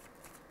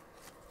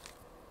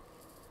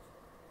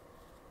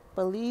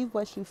 Believe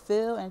what you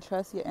feel and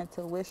trust your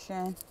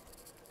intuition.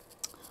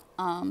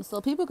 So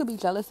people could be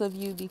jealous of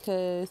you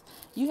because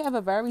you have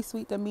a very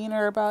sweet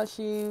demeanor about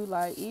you.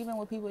 Like, even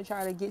when people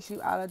try to get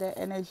you out of that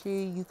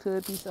energy, you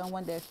could be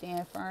someone that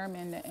stands firm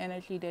in the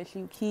energy that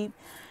you keep.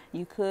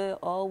 You could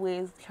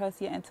always trust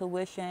your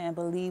intuition and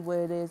believe what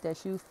it is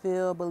that you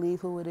feel, believe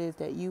who it is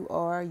that you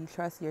are. You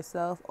trust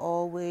yourself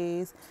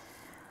always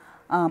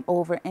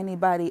over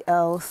anybody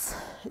else.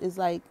 It's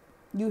like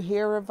you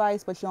hear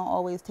advice, but you don't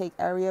always take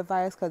every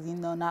advice because, you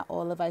know, not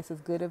all advice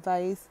is good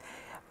advice.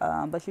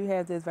 But you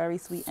have this very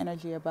sweet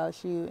energy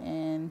about you,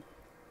 and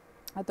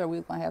I thought we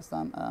were going to have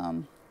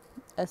some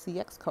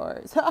SEX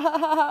cards.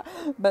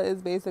 But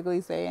it's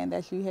basically saying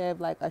that you have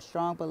like a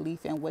strong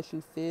belief in what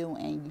you feel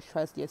and you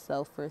trust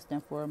yourself first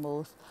and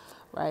foremost,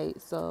 right?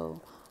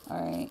 So,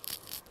 all right.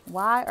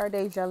 Why are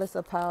they jealous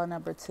of pile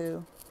number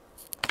 2?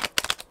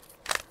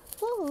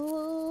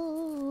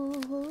 Ooh,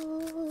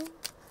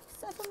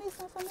 send for me,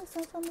 send for me,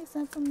 send for me,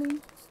 send for me.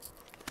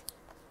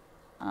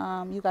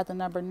 You got the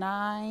number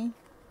 9.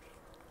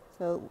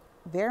 So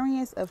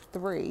variance of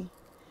 3.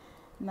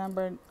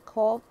 Number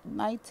call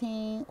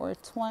 19 or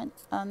 20,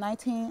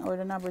 19 or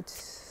the number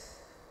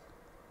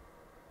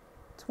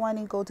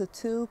 20 go to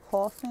 2,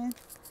 coffin.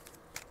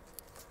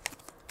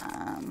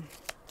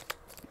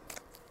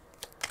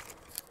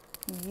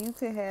 You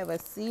could have a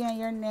C in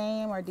your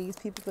name, or these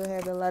people could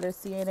have the letter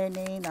C in their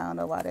name. I don't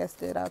know why that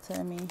stood out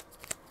to me.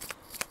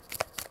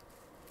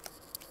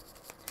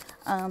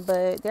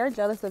 But they're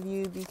jealous of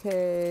you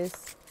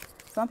because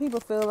some people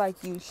feel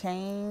like you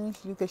change.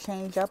 You could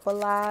change up a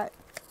lot.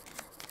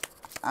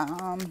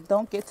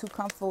 Don't get too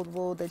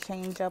comfortable. The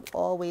change up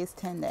always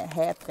tend to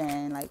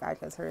happen. Like I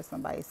just heard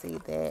somebody say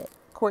that.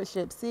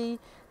 Courtship, C,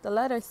 the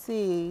letter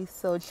C.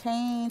 So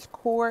change,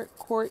 court,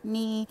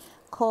 Courtney,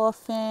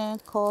 coffin,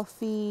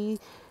 coffee.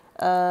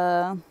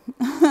 I'm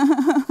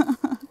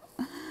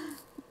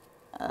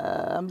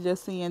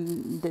just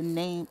seeing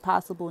the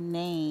possible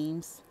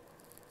names.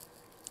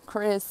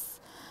 Chris,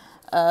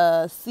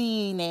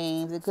 C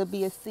names. It could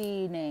be a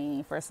C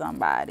name for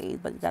somebody,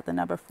 but you got the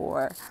number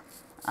 4.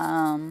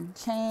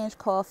 Change,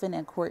 coffin,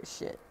 and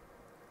courtship.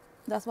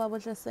 That's what I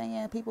was just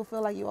saying. People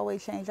feel like you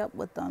always change up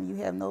with them. You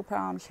have no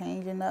problem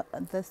changing up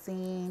the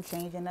scene,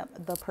 changing up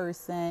the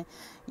person.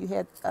 You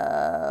had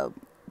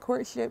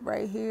courtship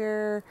right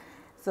here.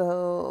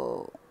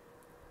 So,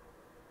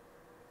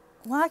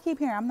 well, I keep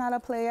hearing I'm not a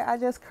player. I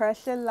just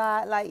crush a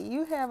lot. Like,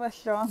 you have a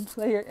strong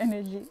player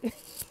energy.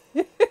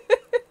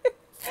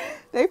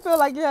 They feel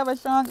like you have a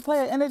strong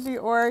player energy,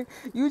 or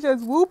you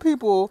just woo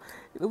people.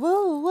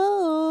 Woo,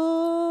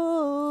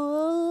 woo.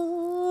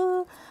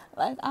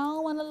 Like, I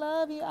don't want to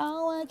love you. I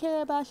don't want to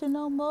care about you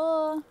no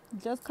more.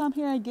 Just come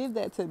here and give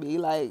that to me.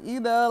 Like, you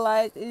know,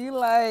 like, you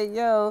like,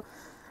 yo.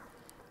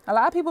 A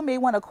lot of people may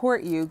want to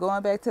court you.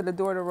 Going back to the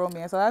door to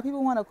romance. A lot of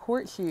people want to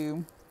court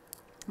you.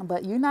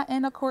 But you're not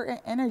in a courting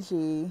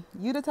energy.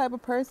 You the type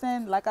of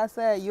person, like I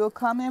said, you'll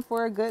come in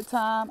for a good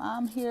time.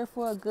 I'm here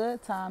for a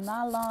good time,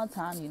 not a long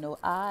time. You know,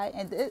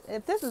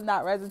 if this is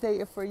not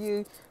resonating for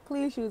you,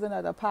 please choose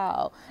another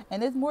pile.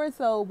 And it's more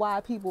so why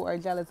people are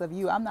jealous of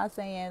you. I'm not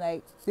saying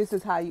like this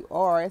is how you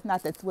are. It's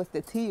not to twist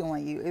the T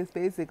on you. It's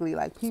basically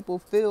like people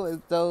feel as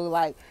though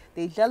like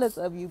they jealous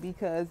of you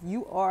because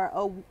you are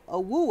a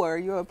wooer.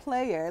 You're a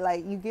player.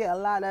 Like you get a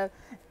lot of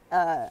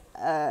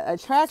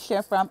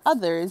attraction from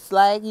others.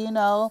 Like, you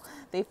know,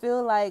 they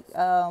feel like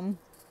a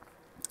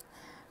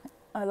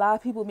lot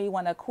of people may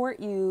want to court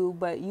you,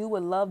 but you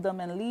would love them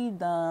and leave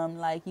them.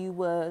 Like you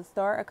would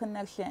start a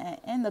connection and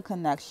end the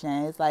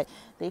connection. It's like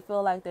they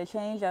feel like the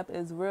change up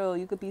is real.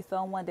 You could be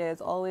someone that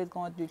is always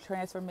going through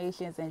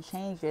transformations and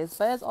changes,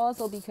 but it's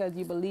also because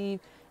you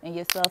believe in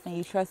yourself and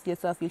you trust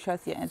yourself, you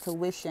trust your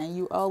intuition.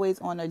 You always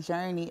on a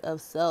journey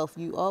of self.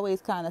 You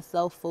always kind of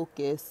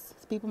self-focused.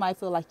 People might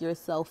feel like you're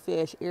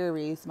selfish,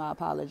 Aries, my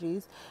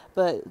apologies,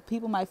 but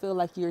people might feel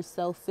like you're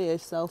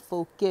selfish,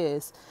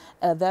 self-focused,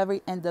 a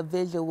very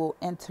individual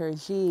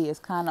energy. It's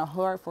kind of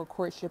hard for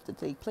courtship to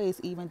take place,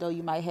 even though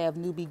you might have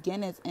new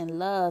beginnings in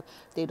love.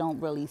 They don't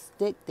really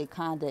stick. They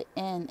kind of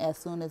end as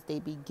soon as they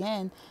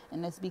begin,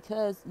 and it's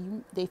because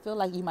they feel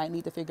like you might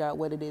need to figure out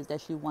what it is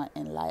that you want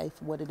in life,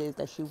 what it is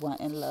that you want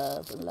in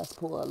love. And let's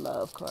pull a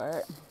love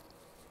card.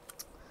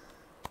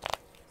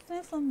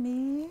 Send for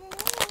me.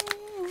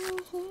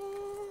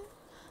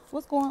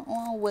 What's going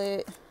on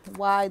with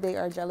why they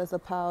are jealous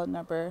of pile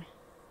number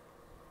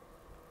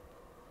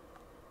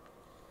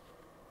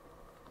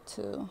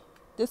 2?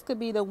 This could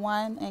be the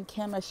one in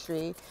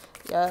chemistry.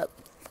 Yep.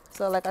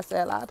 So like I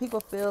said, a lot of people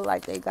feel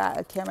like they got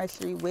a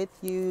chemistry with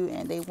you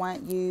and they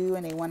want you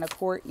and they want to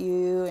court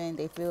you and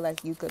they feel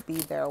like you could be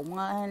their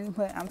one.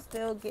 But I'm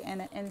still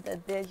getting an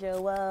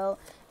individual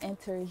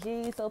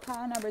energy. So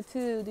pile number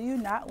 2, do you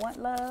not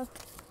want love?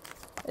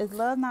 Is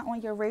love not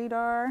on your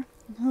radar?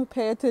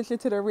 Pay attention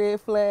to the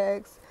red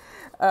flags.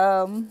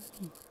 Um,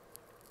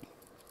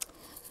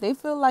 they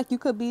feel like you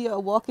could be a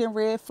walking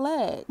red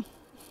flag.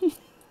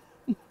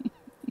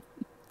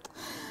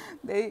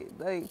 They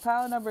like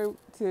pile number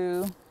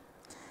 2.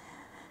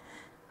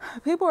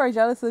 People are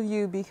jealous of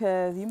you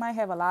because you might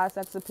have a lot of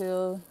sex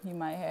appeal. You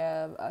might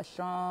have a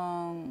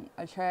strong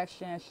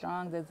attraction,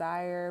 strong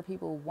desire.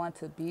 People want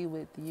to be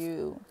with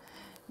you.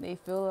 They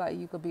feel like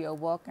you could be a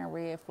walking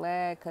red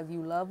flag because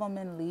you love them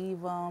and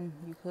leave them.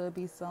 You could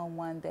be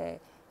someone that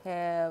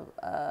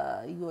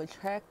you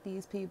attract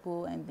these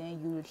people and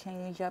then you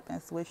change up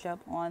and switch up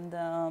on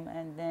them,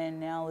 and then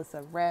now it's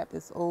a wrap,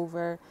 it's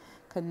over.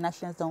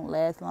 Connections don't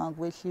last long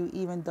with you,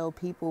 even though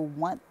people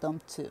want them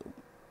to.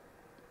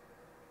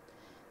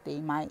 They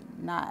might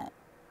not.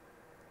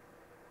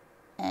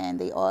 And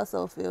they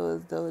also feel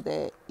as though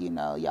that,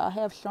 y'all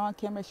have strong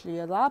chemistry.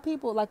 A lot of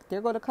people, like,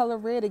 there go the color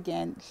red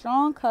again.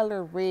 Strong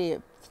color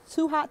red.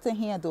 Too hot to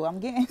handle. I'm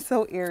getting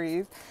so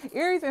Aries.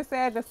 Aries and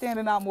Sag are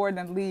standing out more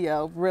than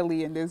Leo,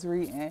 really, in this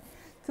reading.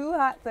 Too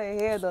hot to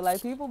handle.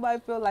 Like, people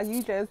might feel like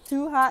you just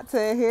too hot to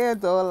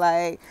handle.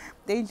 Like,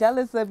 they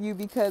jealous of you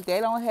because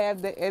they don't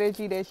have the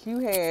energy that you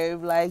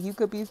have. Like, you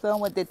could be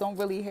someone that don't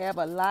really have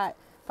a lot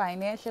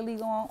financially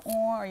going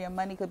on, or your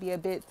money could be a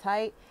bit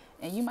tight.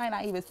 And you might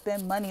not even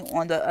spend money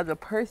on the other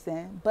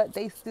person, but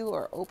they still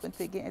are open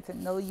to getting to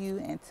know you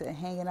and to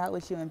hanging out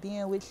with you and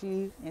being with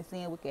you and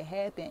seeing what could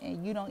happen.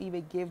 And you don't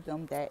even give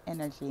them that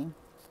energy.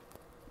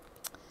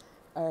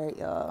 All right,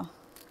 y'all.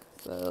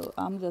 So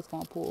I'm just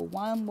going to pull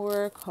one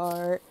more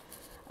card.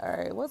 All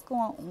right, what's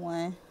going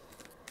on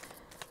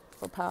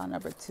for pile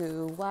number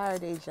 2? Why are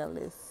they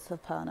jealous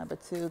of pile number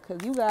 2?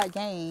 Because you got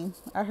game.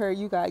 I heard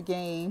you got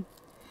game.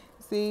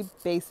 See,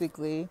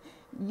 basically,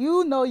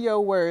 you know your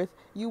worth.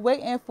 You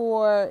waiting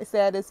for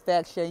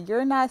satisfaction.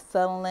 You're not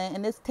settling,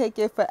 and it's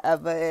taking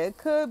forever. It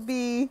could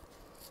be,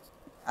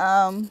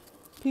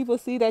 people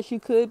see that you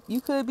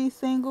could be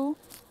single.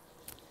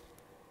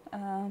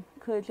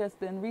 Could just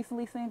been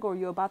recently single, or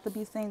you're about to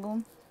be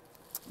single.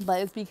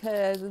 But it's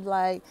because it's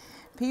like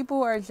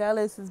people are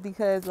jealous is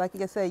because, like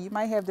I said, you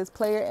might have this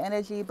player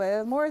energy, but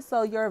it's more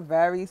so you're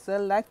very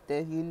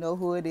selective. You know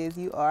who it is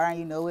you are, and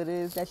you know what it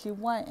is that you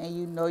want, and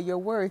you know your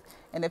worth.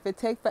 And if it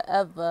take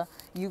forever,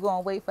 you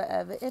gonna wait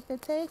forever. If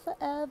it take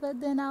forever,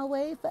 then I'll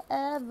wait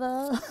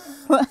forever.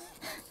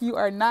 You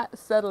are not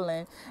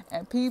settling,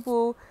 and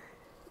people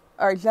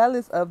are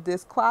jealous of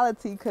this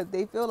quality because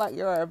they feel like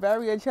you're a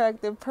very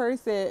attractive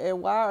person,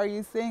 and why are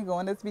you single?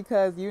 And it's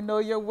because you know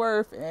your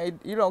worth and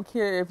you don't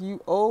care if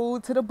you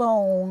old to the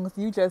bones.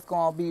 You just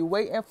gonna be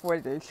waiting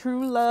for the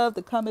true love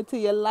to come into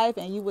your life,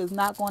 and you was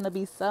not going to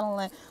be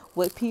settling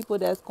with people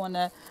that's going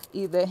to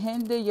either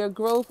hinder your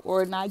growth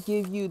or not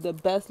give you the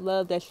best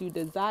love that you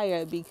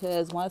desire,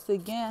 because once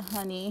again,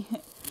 honey,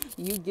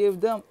 you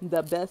give them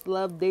the best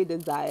love they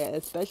desire,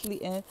 especially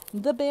in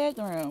the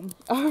bedroom.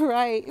 All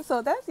right.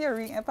 So that's your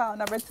reading, pile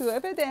number 2.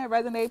 If it didn't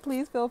resonate,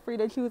 please feel free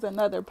to choose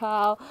another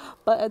pile.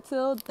 But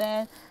until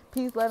then,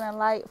 peace, love, and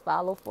light.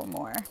 Follow for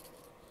more.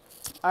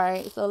 All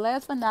right. So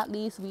last but not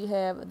least, we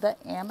have the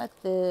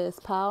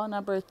amethyst, pile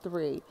number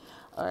 3.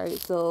 All right.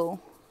 So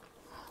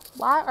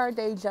why are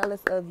they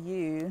jealous of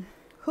you?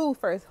 Who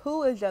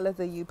is jealous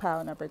of you,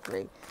 pile number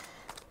 3?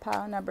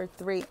 Pile number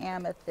 3,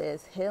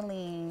 amethyst,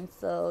 healing.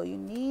 So you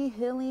need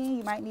healing.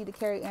 You might need to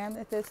carry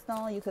amethyst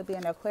stone. You could be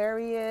an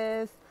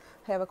Aquarius,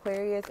 have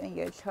Aquarius in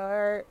your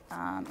chart.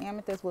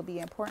 Amethyst will be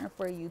important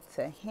for you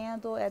to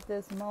handle at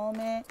this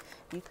moment.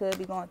 You could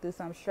be going through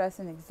some stress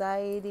and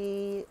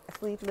anxiety,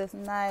 sleepless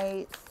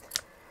nights.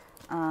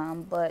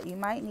 But you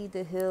might need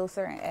to heal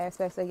certain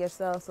aspects of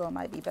yourself, so it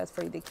might be best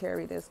for you to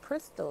carry this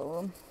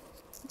crystal.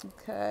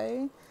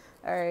 Okay.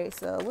 All right,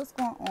 so what's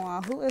going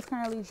on? Who is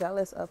currently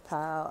jealous of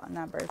pile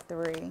number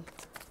 3?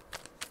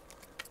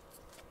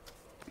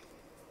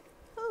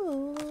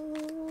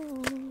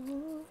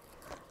 Ooh.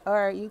 All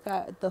right, you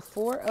got the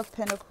 4 of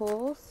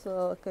Pentacles,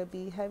 so it could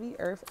be heavy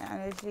earth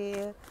energy,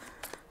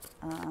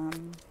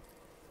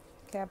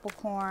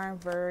 Capricorn,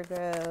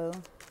 Virgo,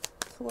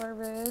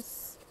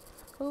 Taurus.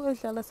 Who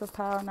is jealous of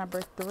pile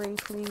number 3,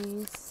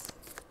 please?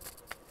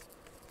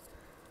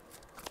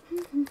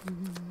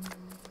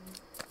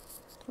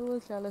 Who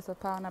is jealous of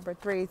pile number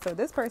 3? So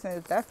this person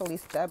is definitely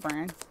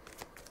stubborn.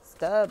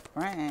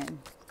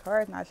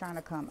 Card's not trying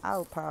to come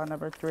out, pile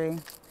number 3.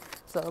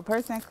 So a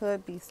person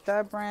could be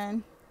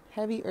stubborn,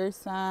 heavy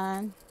earth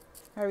sign.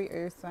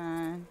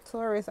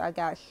 Taurus, I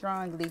got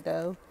strongly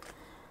though.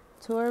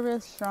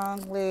 Taurus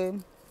strongly.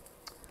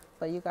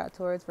 But you got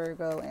Taurus,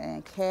 Virgo,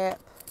 and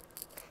Cap.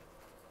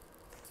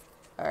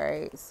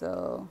 Alright,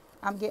 so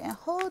I'm getting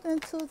holding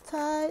too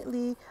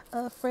tightly,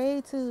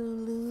 afraid to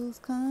lose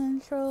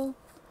control.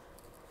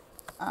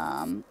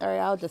 Alright,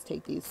 I'll just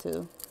take these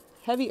 2.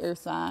 Heavy earth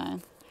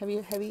sign.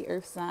 heavy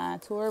earth sign.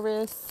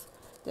 Taurus.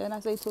 Didn't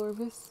I say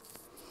Taurus?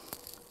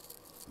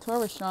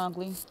 Taurus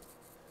strongly.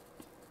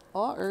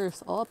 All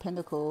earths, all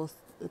pentacles.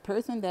 The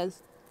person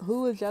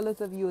who is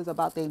jealous of you is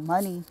about their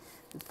money.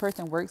 This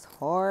person works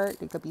hard.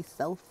 They could be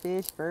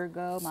selfish.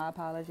 Virgo, my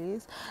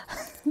apologies.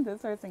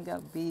 This person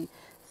could be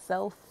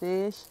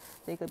selfish.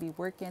 They could be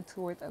working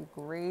towards a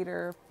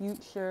greater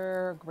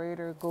future,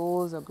 greater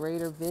goals, a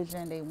greater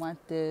vision. They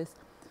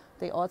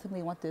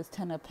ultimately want this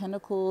 10 of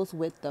Pentacles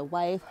with the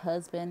wife,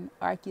 husband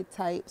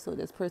archetype. So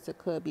this person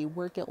could be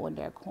working on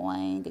their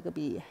coin. They could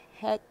be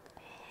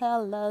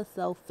hella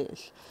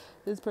selfish.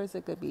 This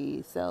person could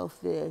be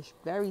selfish,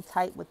 very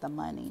tight with the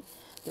money.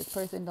 This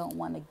person don't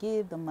want to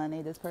give the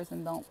money. This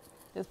person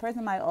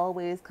might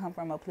always come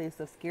from a place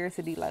of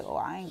scarcity, like, oh,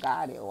 I ain't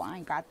got it, oh, I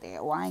ain't got that,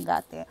 oh, I ain't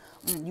got that.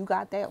 You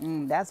got that?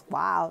 That's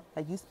wild.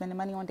 Like, you spending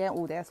money on that?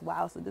 Oh, that's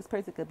wild. So this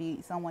person could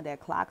be someone that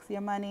clocks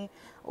your money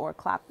or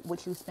clock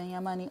what you spend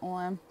your money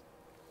on.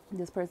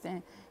 This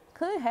person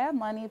could have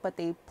money, but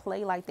they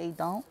play like they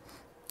don't.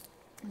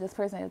 This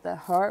person is a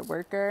hard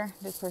worker.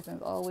 This person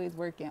is always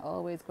working,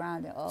 always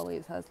grinding,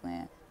 always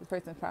hustling. This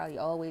person is probably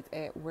always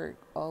at work,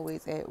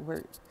 always at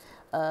work.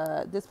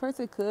 This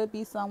person could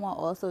be someone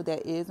also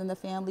that is in the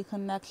family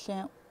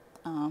connection.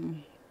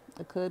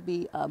 It could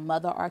be a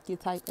mother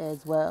archetype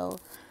as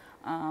well.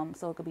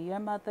 So it could be your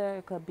mother,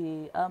 it could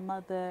be a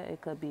mother,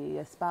 it could be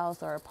a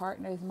spouse or a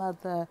partner's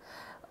mother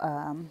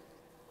that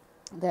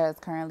is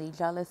currently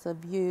jealous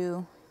of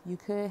you. You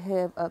could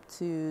have up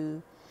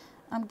to,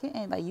 I'm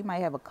getting like you might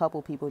have a couple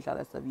people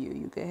jealous of you.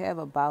 You could have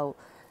about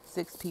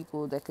 6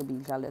 people that could be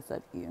jealous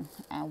of you.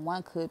 And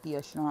one could be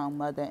a strong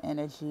mother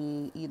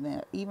energy,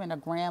 even a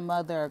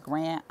grandmother, a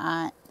grand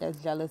aunt that's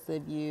jealous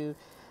of you.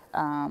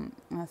 And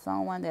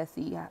someone that,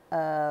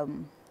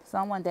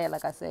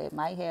 like I said,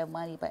 might have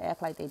money but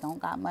act like they don't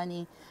got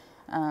money.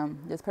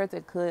 This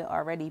person could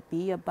already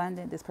be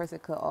abundant. This person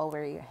could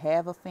already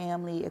have a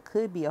family. It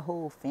could be a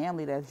whole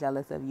family that's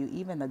jealous of you,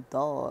 even a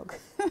dog.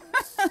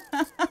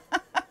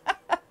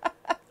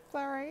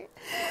 Sorry.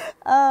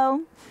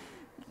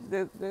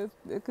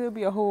 It could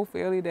be a whole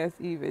family that's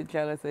even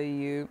jealous of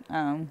you.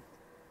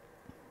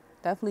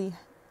 Definitely,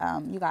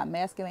 you got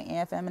masculine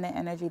and feminine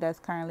energy that's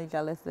currently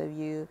jealous of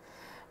you.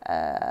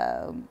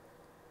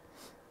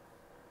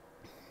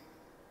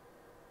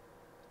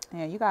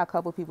 And you got a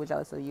couple people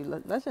jealous of you.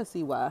 Let's just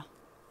see why.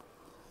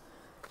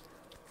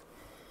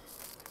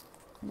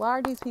 Why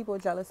are these people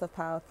jealous of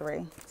pile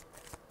 3?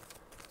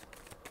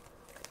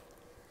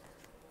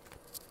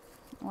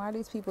 Why are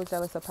these people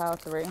jealous of pile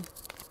 3?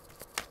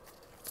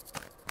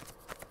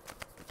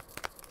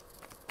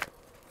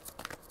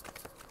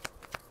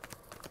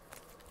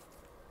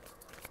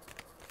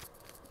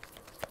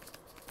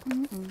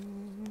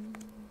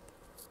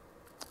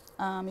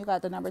 You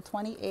got the number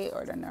 28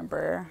 or the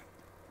number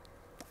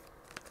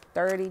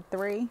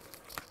 33.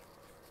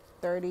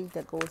 30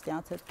 that goes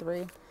down to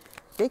 3.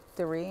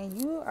 Victory.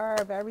 And you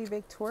are very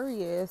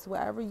victorious.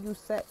 Wherever you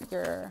set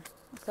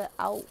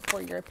out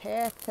for your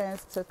path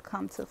tends to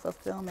come to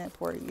fulfillment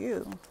for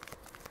you.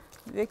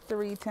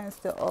 Victory tends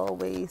to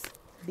always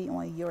be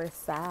on your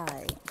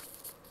side.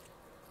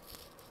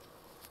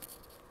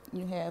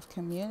 You have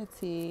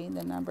community,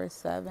 the number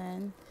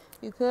 7.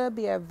 You could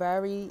be a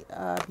very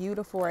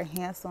beautiful or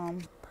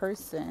handsome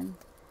person.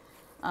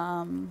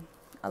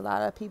 A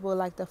lot of people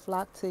like to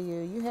flock to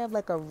you. You have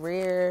like a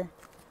rare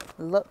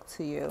look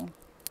to you.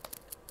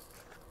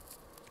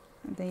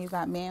 And then you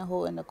got man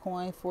holding the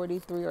coin,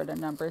 43 or the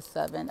number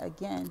 7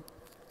 again.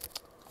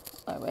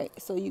 All right,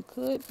 so you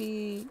could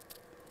be,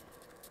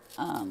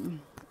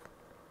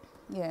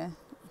 yeah.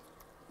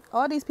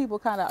 All these people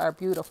kind of are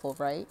beautiful,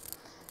 right?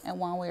 In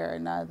one way or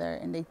another,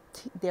 and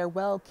they're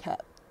well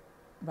kept,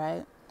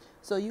 right?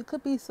 So you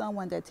could be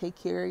someone that take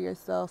care of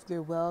yourself.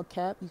 You're well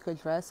kept. You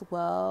could dress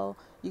well.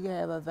 You can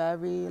have a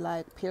very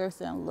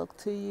piercing look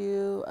to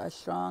you, a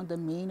strong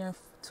demeanor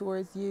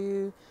towards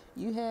you.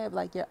 You have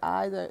your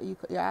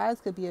eyes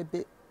could be a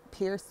bit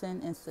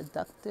piercing and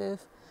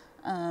seductive.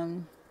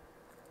 You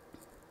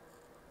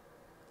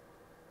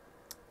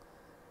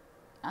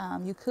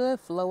could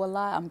flow a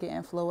lot. I'm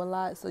getting flow a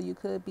lot. So you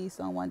could be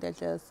someone that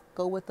just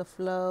go with the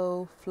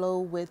flow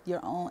with your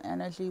own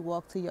energy,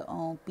 walk to your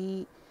own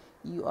beat.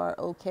 You are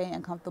okay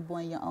and comfortable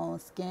in your own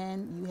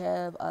skin. You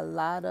have a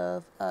lot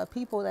of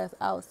people that's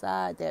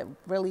outside that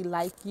really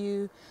like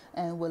you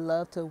and would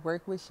love to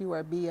work with you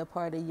or be a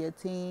part of your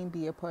team,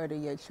 be a part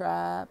of your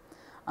tribe.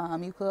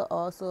 You could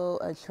also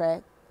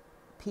attract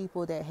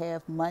people that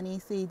have money.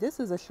 See, this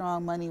is a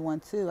strong money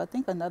one too. I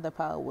think another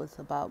power was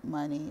about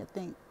money. I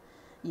think,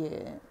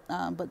 yeah.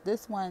 But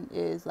this one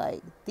is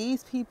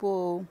these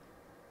people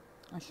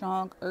are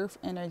strong earth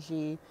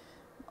energy,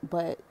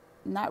 but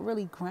not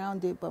really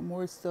grounded, but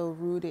more so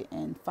rooted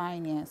in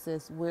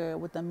finances, where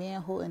with the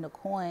man holding the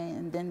coin,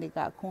 and then they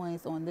got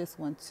coins on this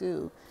one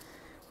too.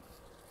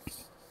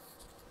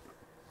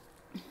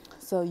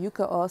 So you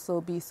could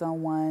also be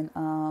someone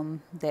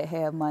that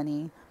have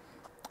money.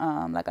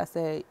 Like I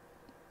said,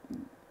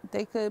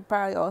 they could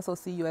probably also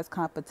see you as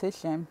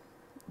competition,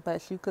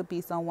 but you could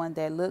be someone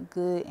that look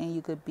good and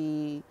you could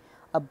be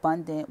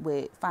abundant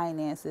with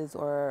finances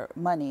or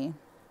money.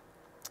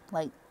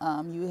 Like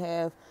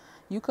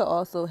you could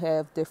also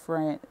have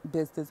different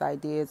business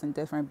ideas and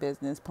different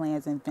business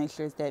plans and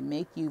ventures that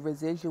make you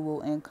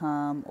residual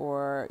income,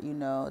 or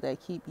that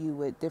keep you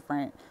with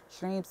different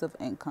streams of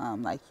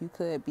income. Like you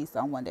could be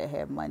someone that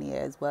have money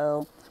as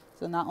well.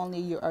 So not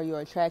only are you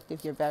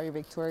attractive, you're very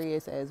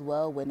victorious as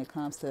well when it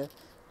comes to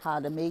how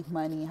to make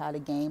money, how to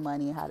gain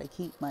money, how to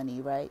keep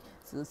money, right?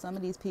 So some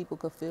of these people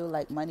could feel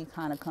like money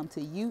kind of come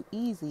to you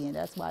easy, and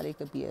that's why they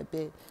could be a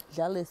bit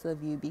jealous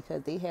of you,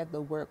 because they have to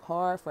work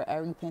hard for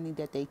every penny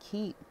that they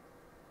keep,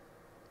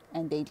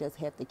 and they just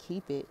have to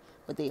keep it.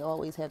 But they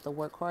always have to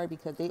work hard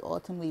because they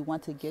ultimately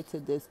want to get to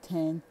this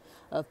 10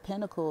 of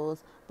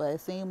Pentacles. But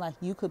it seems like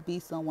you could be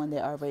someone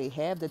that already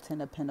have the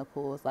 10 of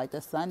Pentacles. Like the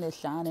sun is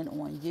shining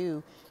on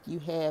you. You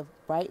have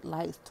bright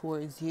lights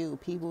towards you.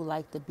 People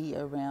like to be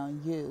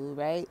around you,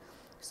 right?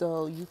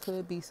 So you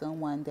could be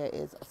someone that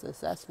is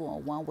successful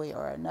in one way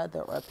or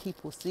another, or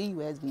people see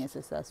you as being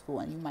successful,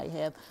 and you might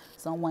have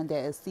someone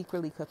that is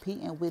secretly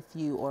competing with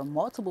you, or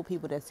multiple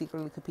people that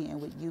secretly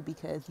competing with you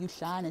because you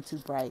shining too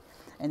bright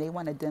and they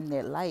want to dim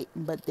that light,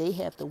 but they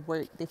have to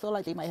work. They feel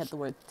like they might have to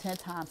work 10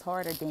 times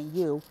harder than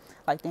you.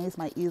 Like things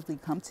might easily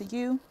come to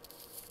you,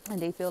 and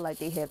they feel like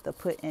they have to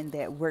put in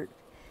that work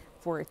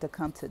for it to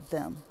come to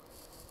them.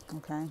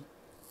 Okay.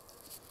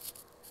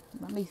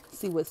 Let me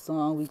see what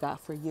song we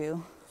got for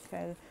you.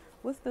 Okay,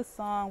 what's the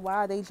song? Why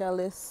are they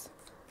jealous?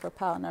 For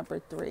pile number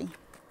 3.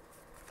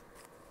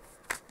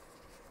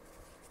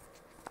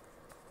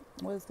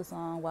 What is the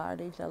song? Why are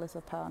they jealous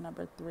of pile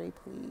number 3,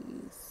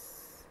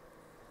 please?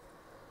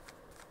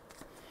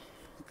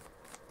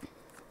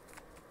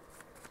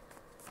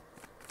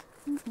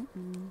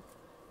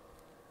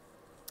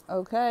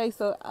 Okay,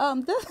 so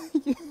this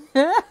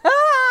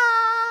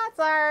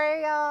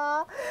sorry,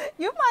 y'all.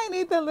 You might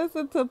need to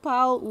listen to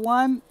pile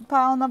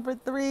number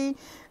 3,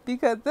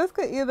 because this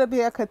could either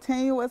be a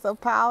continuous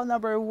of pile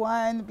number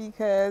 1,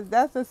 because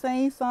that's the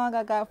same song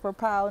I got for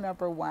pile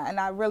number 1. And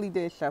I really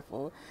did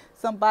shuffle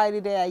somebody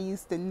that I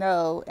used to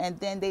know. And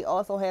then they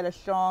also had a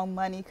strong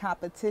money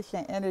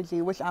competition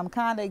energy, which I'm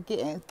kind of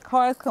getting.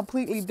 Cards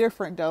completely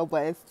different though,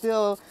 but it's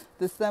still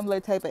the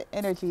similar type of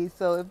energy.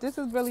 So if this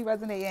is really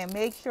resonating,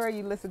 make sure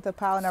you listen to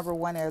pile number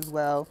 1 as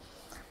well.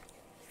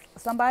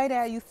 Somebody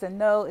that I used to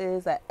know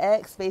is an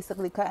ex,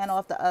 basically cutting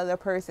off the other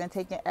person,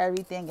 taking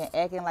everything and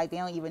acting like they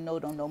don't even know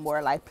them no more.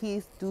 Like,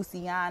 peace,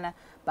 Luciana,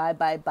 bye,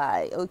 bye,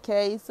 bye.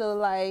 Okay, so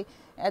like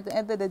at the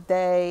end of the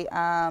day,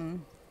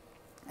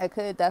 it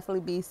could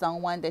definitely be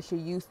someone that you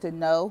used to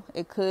know.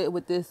 It could,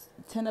 with this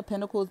 10 of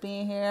Pentacles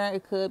being here,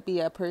 it could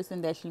be a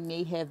person that you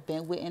may have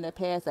been with in the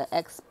past, an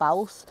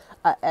ex-spouse,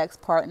 an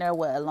ex-partner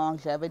with a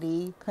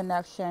longevity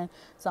connection,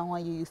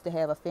 someone you used to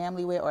have a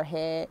family with, or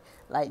had,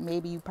 like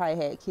maybe you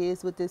probably had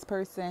kids with this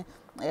person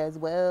as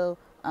well.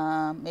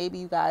 Maybe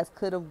you guys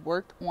could have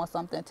worked on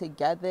something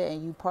together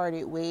and you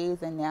parted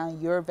ways, and now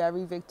you're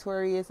very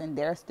victorious and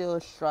they're still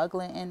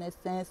struggling in a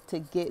sense to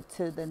get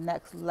to the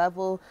next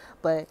level.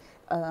 But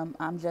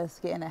I'm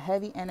just getting a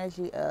heavy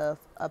energy of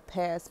a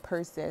past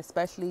person,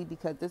 especially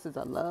because this is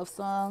a love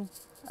song,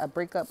 a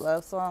breakup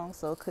love song.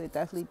 So it could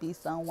definitely be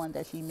someone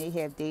that you may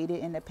have dated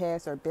in the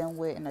past or been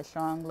with in a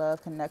strong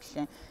love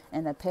connection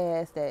in the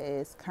past that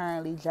is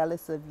currently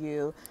jealous of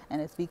you.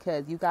 And it's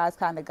because you guys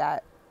kind of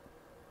got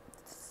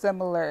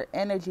similar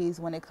energies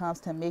when it comes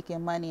to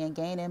making money and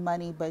gaining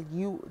money, but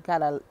you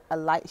got a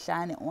light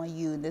shining on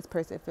you, and this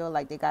person feel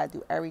like they got to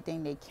do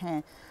everything they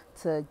can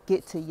to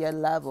get to your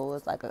level.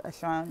 It's like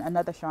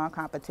another strong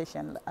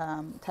competition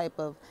type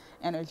of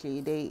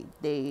energy.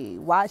 They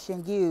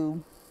watching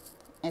you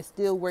and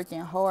still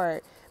working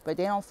hard, but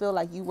they don't feel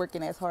like you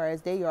working as hard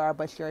as they are,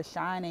 but you're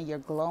shining, you're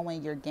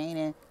glowing, you're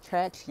gaining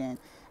traction,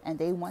 and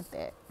they want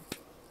that.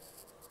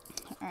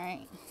 All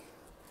right,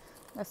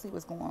 let's see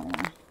what's going on.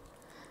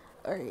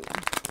 All right,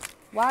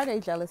 why are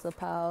they jealous of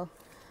Pal?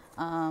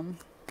 Why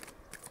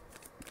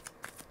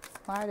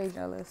are they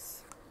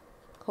jealous?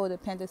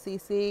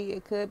 Codependency. See,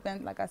 it could have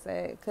been, like I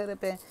said, it could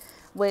have been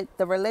with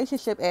the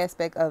relationship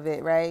aspect of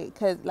it, right?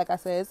 Because like I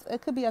said,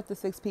 it could be up to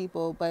 6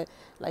 people, but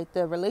like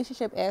the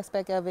relationship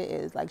aspect of it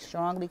is like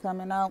strongly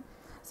coming out.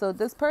 So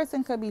this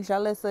person could be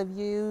jealous of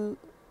you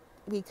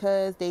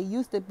because they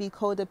used to be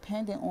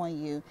codependent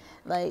on you,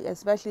 like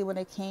especially when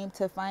it came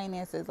to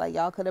finances. Like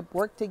y'all could have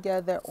worked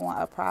together on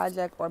a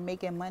project or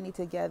making money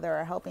together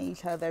or helping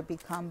each other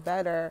become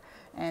better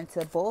and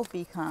to both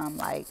become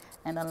like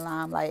in the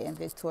limelight and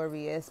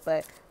victorious,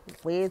 but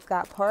ways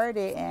got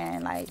parted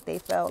and like they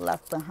felt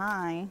left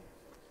behind.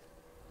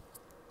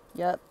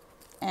 Yep.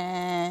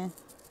 And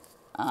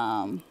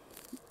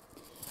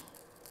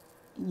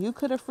you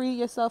could have freed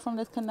yourself from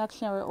this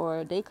connection,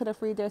 or they could have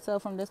freed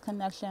themselves from this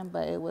connection,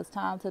 but it was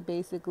time to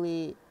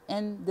basically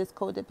end this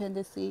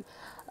codependency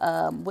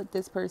with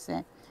this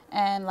person.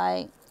 And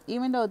like,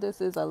 even though this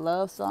is a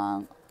love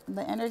song,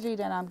 the energy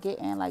that I'm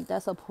getting, like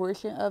that's a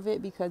portion of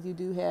it, because you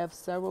do have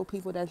several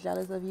people that's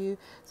jealous of you.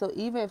 So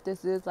even if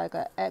this is like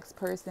an ex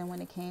person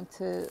when it came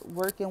to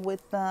working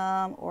with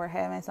them or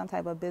having some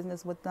type of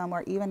business with them,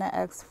 or even an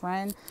ex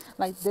friend,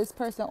 like this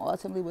person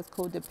ultimately was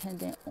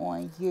codependent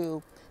on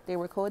you. They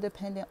were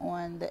codependent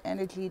on the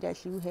energy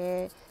that you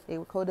had. They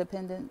were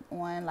codependent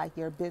on like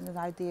your business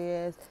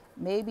ideas.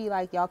 Maybe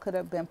like y'all could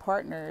have been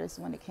partners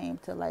when it came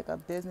to like a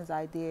business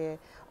idea,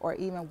 or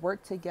even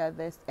work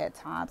together at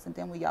times. And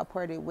then when y'all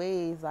parted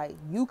ways, like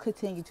you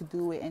continue to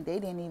do it and they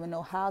didn't even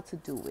know how to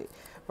do it,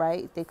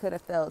 right? They could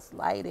have felt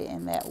slighted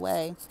in that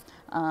way,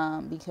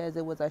 because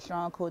it was a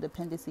strong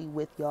codependency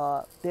with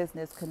your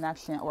business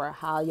connection or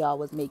how y'all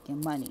was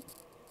making money.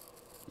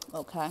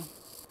 Okay.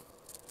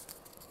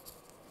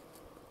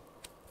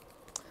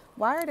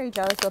 Why are they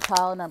jealous of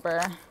pile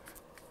number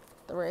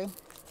 3?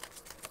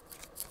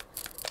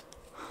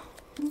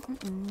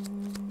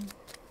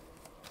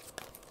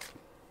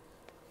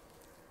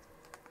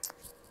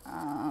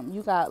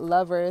 You got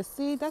lovers.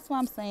 See, that's what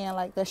I'm saying.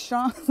 Like the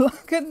strong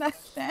love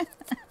connection.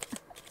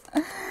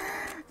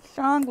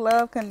 Strong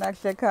love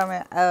connection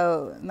coming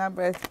out.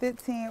 Number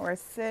 15 or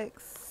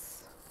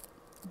 6.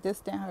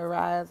 Distant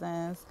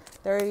horizons.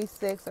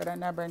 36 or the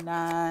number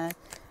 9.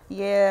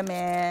 Yeah,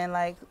 man.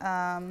 Like,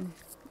 and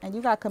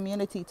you got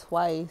community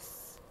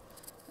twice.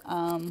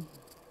 In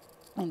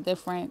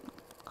different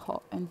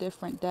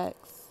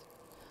decks.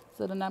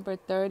 So the number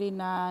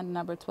 39,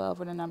 number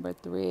 12, or the number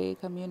 3,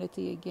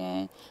 community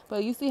again.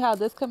 But you see how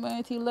this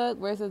community look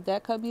versus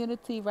that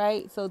community,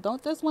 right? So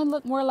don't this one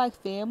look more like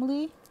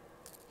family?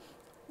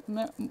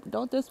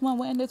 Don't this one,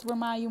 wouldn't this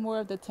remind you more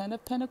of the 10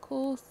 of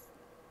Pentacles?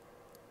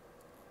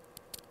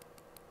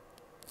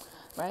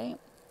 Right?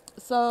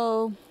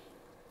 So,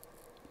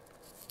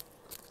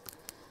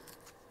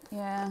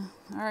 yeah.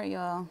 All right,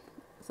 y'all.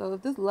 So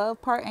if this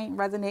love part ain't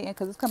resonating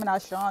because it's coming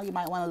out strong, you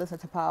might want to listen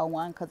to Power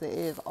 1, because it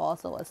is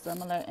also a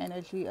similar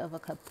energy of a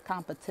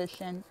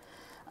competition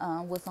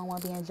with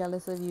someone being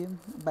jealous of you.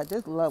 But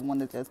this love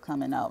one is just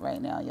coming out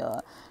right now,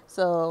 y'all.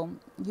 So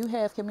you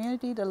have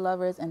community, the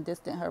lovers, and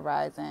distant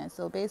horizon.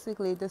 So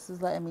basically this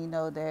is letting me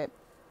know that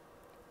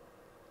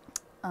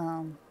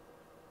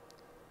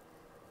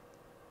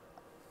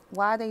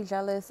why they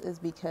jealous is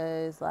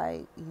because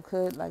you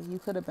could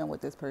have been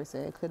with this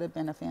person. It could have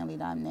been a family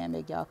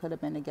dynamic. Y'all could have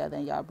been together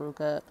and y'all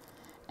broke up.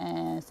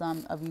 And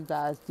some of you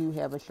guys do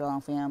have a strong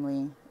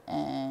family,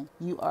 and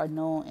you are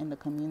known in the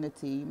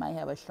community. You might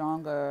have a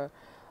stronger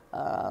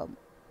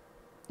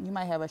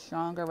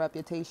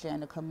reputation in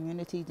the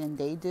community than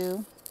they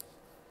do.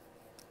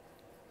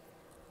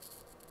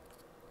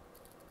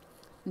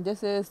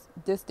 This is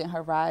distant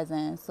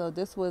horizon. So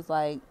this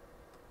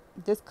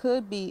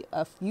could be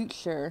a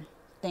future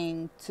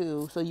thing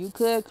too. So you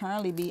could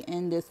currently be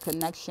in this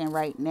connection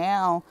right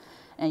now,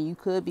 and you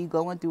could be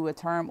going through a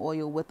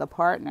turmoil with a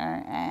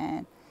partner,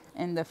 and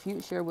in the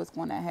future what's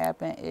going to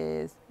happen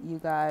is you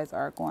guys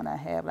are going to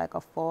have like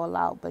a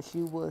fallout, but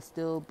you will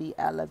still be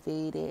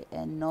elevated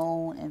and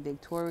known and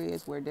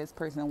victorious, where this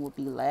person will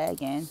be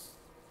lagging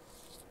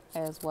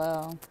as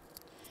well.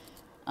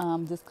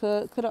 This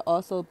could have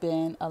also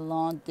been a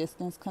long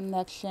distance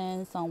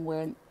connection,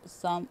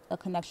 a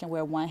connection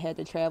where one had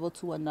to travel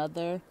to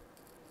another,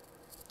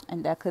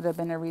 and that could have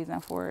been a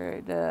reason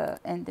for the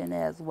ending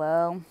as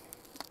well.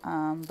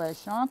 But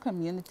strong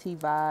community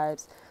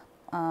vibes.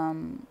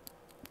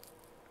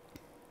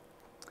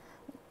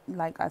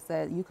 Like I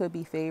said, you could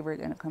be favored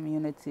in a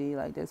community.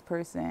 Like this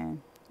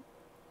person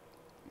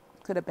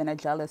could have been a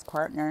jealous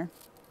partner,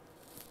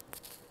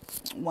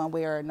 one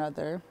way or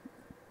another.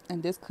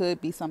 And this could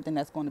be something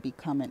that's going to be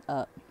coming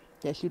up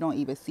that you don't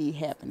even see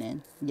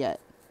happening yet.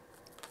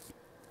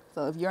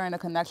 So if you're in a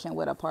connection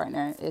with a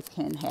partner, it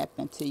can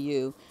happen to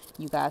you.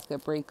 You guys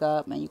could break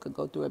up and you could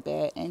go through a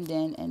bad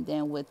ending. And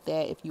then with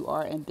that, if you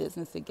are in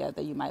business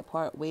together, you might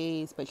part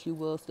ways, but you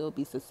will still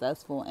be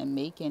successful in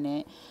making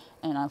it.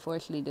 And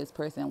unfortunately, this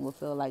person will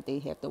feel like they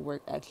have to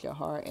work extra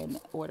hard in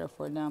order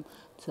for them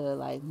to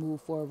like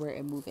move forward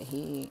and move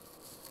ahead.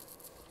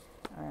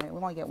 All right,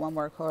 we're going to get one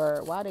more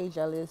card. Why are they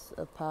jealous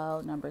of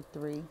pile number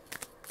 3?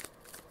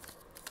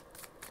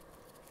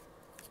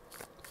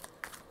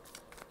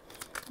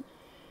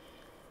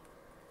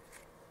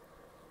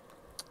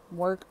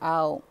 Work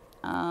out.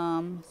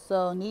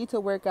 So need to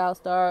work out,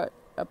 start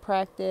a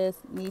practice,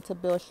 need to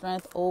build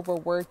strength,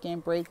 overworking,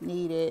 break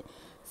needed.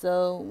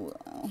 So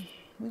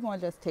we're going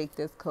to just take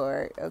this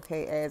card,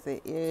 okay, as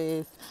it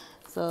is.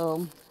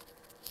 So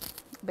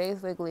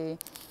basically,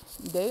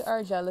 they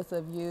are jealous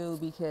of you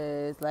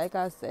because, like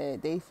I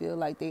said, they feel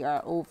like they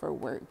are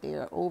overworked. They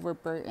are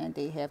overburdened.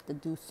 They have to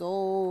do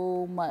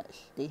so much.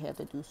 They have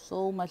to do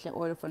so much in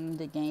order for them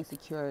to gain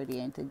security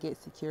and to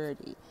get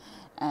security.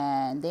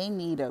 And they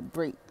need a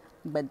break.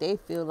 But they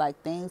feel like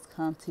things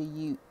come to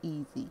you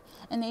easy.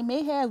 And they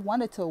may have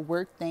wanted to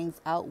work things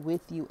out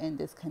with you in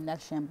this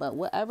connection. But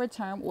whatever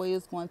turmoil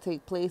is going to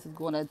take place is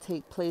going to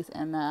take place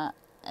in a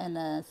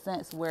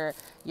sense where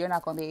you're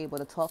not going to be able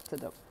to talk to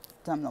them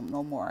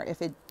no more.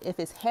 If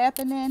it's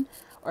happening,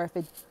 or if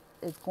it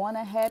is going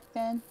to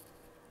happen,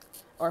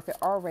 or if it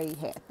already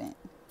happened.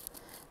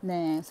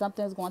 Then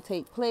something's going to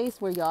take place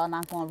where y'all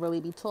not going to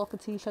really be talking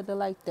to each other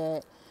like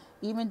that.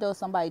 Even though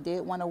somebody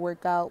did want to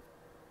work out,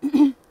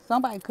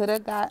 somebody could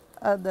have got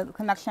the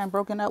connection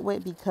broken up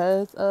with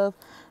because of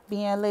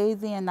being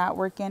lazy and not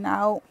working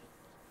out.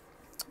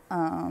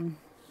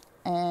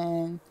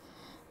 And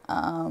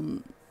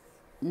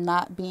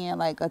not being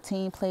like a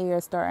team player,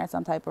 starting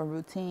some type of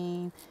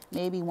routine.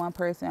 Maybe one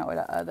person or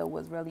the other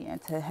was really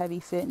into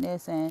heavy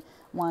fitness and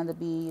wanted to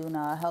be,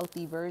 a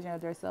healthy version of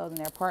themselves,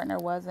 and their partner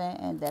wasn't,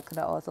 and that could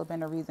have also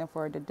been a reason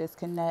for the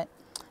disconnect.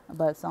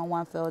 But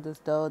someone felt as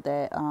though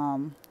that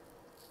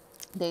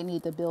they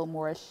need to build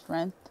more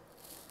strength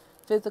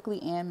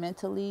physically and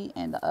mentally,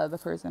 and the other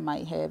person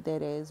might have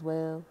that as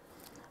well.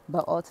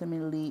 But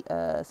ultimately,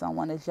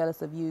 someone is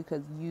jealous of you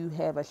because you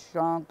have a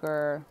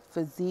stronger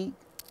physique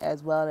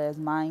as well as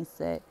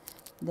mindset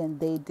than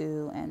they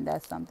do, and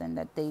that's something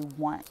that they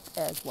want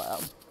as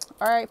well.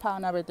 All right, pile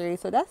number 3.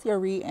 So that's your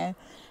reading.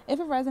 If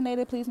it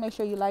resonated, please make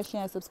sure you like,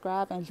 share, and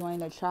subscribe, and join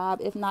the tribe.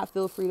 If not,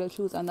 feel free to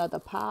choose another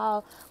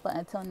pile. But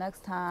until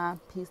next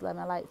time, peace, love,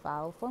 and light.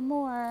 Follow for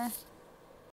more.